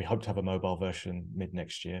 But we hope to have a mobile version mid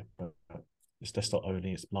next year. But it's desktop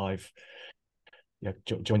only. It's live.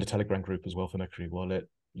 Join the Telegram group as well for Mercury Wallet.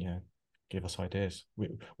 give us ideas.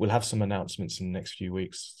 We'll have some announcements in the next few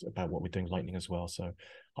weeks about what we're doing Lightning as well. So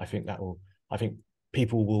I think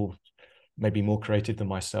people will, maybe more creative than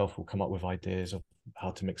myself, will come up with ideas of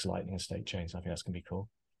how to mix Lightning and state chains. I think that's going to be cool.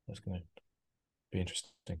 That's going to be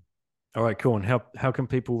interesting. All right, cool. And how can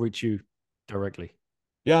people reach you directly?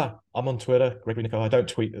 Yeah, I'm on Twitter, Gregory Nicol. I don't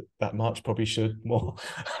tweet that much, probably should more.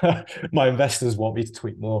 My investors want me to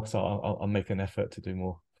tweet more, so I'll make an effort to do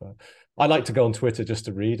more. But I like to go on Twitter just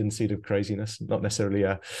to read and see the craziness, not necessarily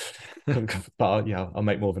but yeah, I'll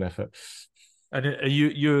make more of an effort. And are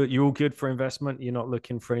you're all good for investment? You're not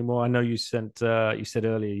looking for any more? I know you said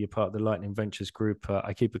earlier you're part of the Lightning Ventures group.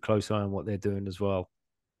 I keep a close eye on what they're doing as well.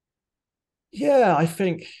 Yeah, I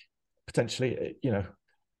think potentially,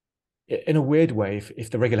 in a weird way, if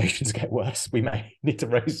the regulations get worse, we may need to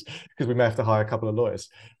raise, because we may have to hire a couple of lawyers.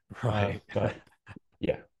 Right. But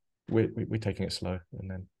yeah, we're taking it slow,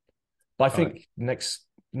 but I think next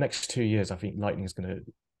 2 years, I think Lightning is going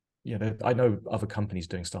to, I know other companies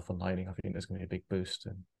doing stuff on Lightning. I think there's going to be a big boost,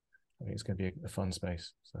 and I think it's going to be a fun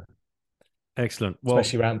space. So excellent. Well,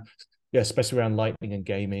 especially around Lightning and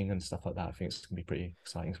gaming and stuff like that. I think it's going to be a pretty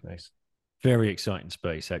exciting space. Very exciting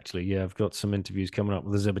space, actually. Yeah, I've got some interviews coming up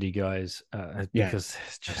with the Zebedee guys because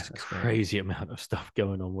there's just a crazy amount of stuff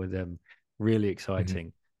going on with them. Really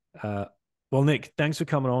exciting. Mm-hmm. Well, Nick, thanks for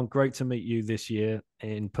coming on. Great to meet you this year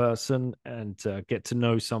in person and get to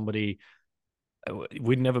know somebody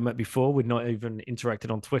we'd never met before. We'd not even interacted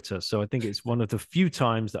on Twitter. So I think it's one of the few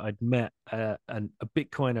times that I'd met a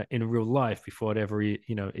Bitcoiner in real life before I'd ever,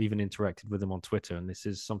 even interacted with them on Twitter. And this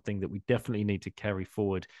is something that we definitely need to carry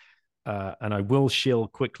forward. And I will shill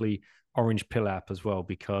quickly Orange Pill app as well,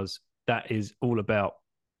 because that is all about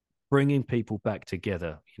bringing people back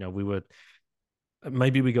together.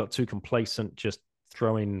 Maybe we got too complacent just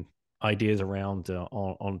throwing ideas around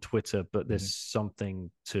on Twitter, but there's something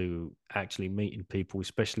to actually meeting people,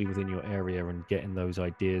 especially within your area, and getting those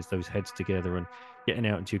ideas, those heads together, and getting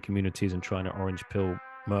out into your communities and trying to Orange Pill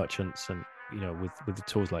merchants, and with the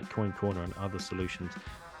tools like Coin Corner and other solutions.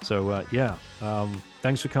 So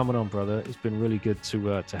thanks for coming on, brother. It's been really good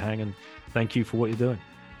to hang, and thank you for what you're doing.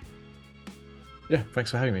 Yeah,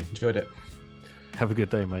 thanks for having me. Enjoyed it. Have a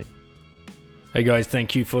good day, mate. Hey guys,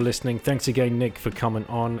 thank you for listening. Thanks again, Nick, for coming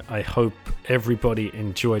on. I hope everybody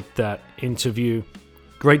enjoyed that interview.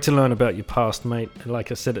 Great to learn about your past, mate.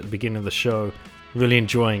 Like I said at the beginning of the show, really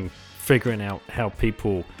enjoying figuring out how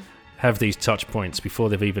people have these touch points before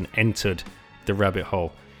they've even entered the rabbit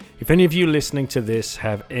hole. If any of you listening to this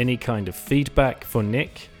have any kind of feedback for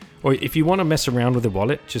Nick, or if you want to mess around with the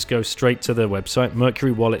wallet, just go straight to the website,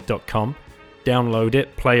 mercurywallet.com, download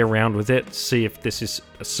it, play around with it, see if this is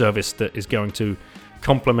a service that is going to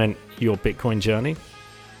complement your Bitcoin journey.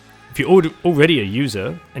 If you're already a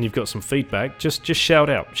user and you've got some feedback, just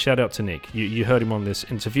shout out to Nick. You heard him on this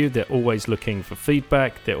interview. They're always looking for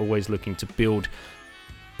feedback. They're always looking to build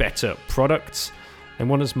better products and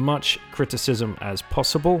want as much criticism as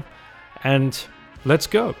possible. And let's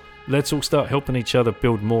go. Let's all start helping each other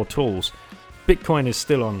build more tools. Bitcoin is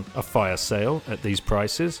still on a fire sale at these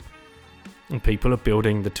prices, and people are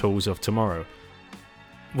building the tools of tomorrow.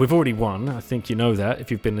 We've already won. I think you know that if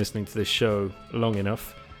you've been listening to this show long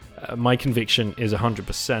enough. My conviction is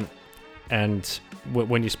 100%. And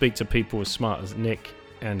when you speak to people as smart as Nick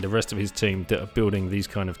and the rest of his team that are building these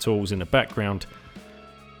kind of tools in the background,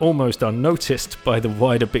 almost unnoticed by the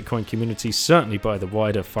wider Bitcoin community, certainly by the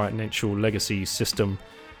wider financial legacy system,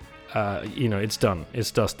 it's done.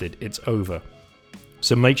 It's dusted. It's over.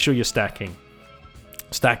 So make sure you're stacking.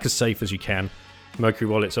 Stack as safe as you can. Mercury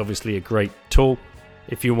Wallet's obviously a great tool.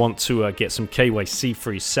 If you want to get some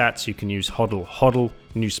KYC-free sats, you can use HODL. HODL,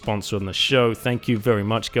 new sponsor on the show. Thank you very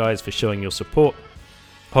much, guys, for showing your support.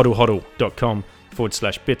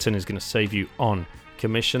 HODLHODL.com/Bitten is going to save you on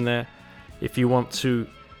commission there. If you want to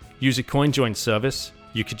use a CoinJoin service,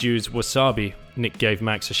 you could use Wasabi. Nick gave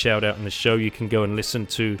Max a shout out on the show. You can go and listen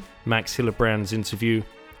to Max Hillerbrand's interview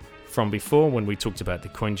from before when we talked about the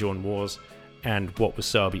CoinJoin wars and what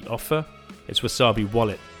Wasabi offer. It's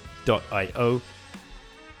wasabywallet.io.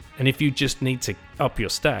 And if you just need to up your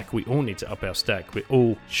stack, we all need to up our stack. We're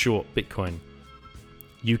all short Bitcoin.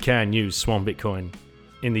 You can use Swan Bitcoin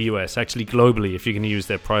in the US, actually globally, if you're going to use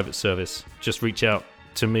their private service. Just reach out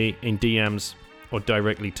to me in DMs or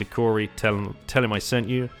directly to Corey. Tell him I sent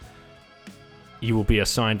you. You will be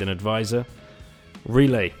assigned an advisor.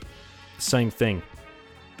 Relay, same thing.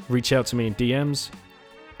 Reach out to me in DMs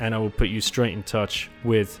and I will put you straight in touch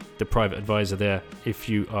with the private advisor there if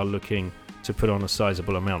you are looking to put on a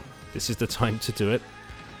sizable amount. This is the time to do it.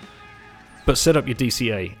 But set up your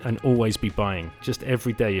DCA and always be buying, just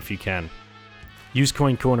every day if you can. Use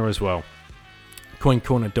Coin Corner as well.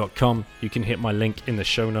 bitcoincorner.com. You can hit my link in the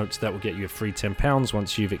show notes. That will get you a free £10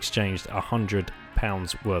 once you've exchanged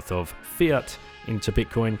 £100 worth of fiat into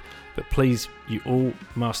Bitcoin. But please, you all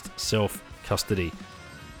must self-custody.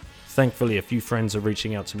 Thankfully, a few friends are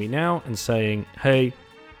reaching out to me now and saying, hey,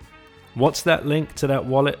 what's that link to that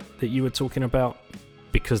wallet that you were talking about?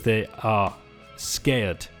 Because they are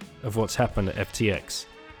scared of what's happened at FTX.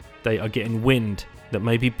 They are getting wind that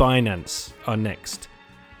maybe Binance are next.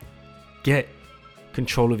 Get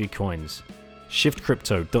control of your coins.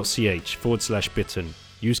 shiftcrypto.ch/Bitten.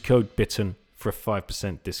 Use code Bitten for a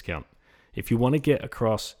 5% discount. If you want to get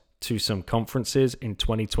across to some conferences in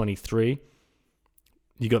 2023,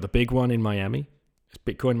 you got the big one in Miami. It's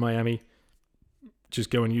Bitcoin Miami. Just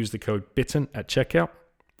go and use the code Bitten at checkout.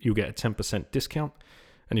 You'll get a 10% discount.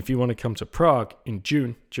 And if you want to come to Prague in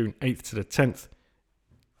June 8th to the 10th,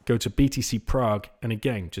 go to BTC Prague. And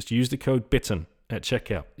again, just use the code Bitten at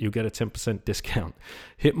checkout. You'll get a 10% discount.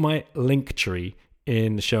 Hit my link tree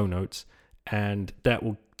in the show notes, and that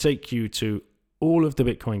will take you to all of the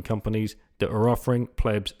Bitcoin companies that are offering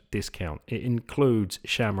plebs discount. It includes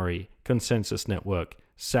Shamory, Consensus Network,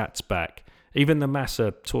 Satsback, even the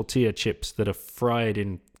Masa tortilla chips that are fried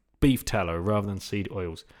in beef tallow rather than seed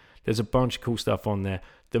oils. There's a bunch of cool stuff on there.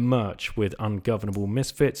 The merch with Ungovernable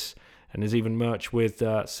Misfits, and there's even merch with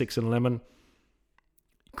Six and Lemon.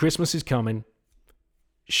 Christmas is coming.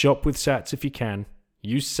 Shop with Sats if you can.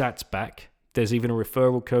 Use Satsback. There's even a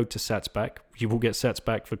referral code to Satsback. You will get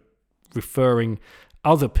Satsback for referring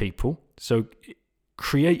other people. So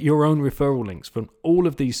create your own referral links from all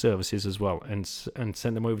of these services as well, and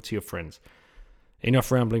send them over to your friends.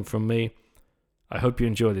 Enough rambling from me. I hope you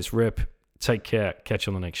enjoy this rip. Take care. Catch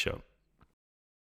you on the next show.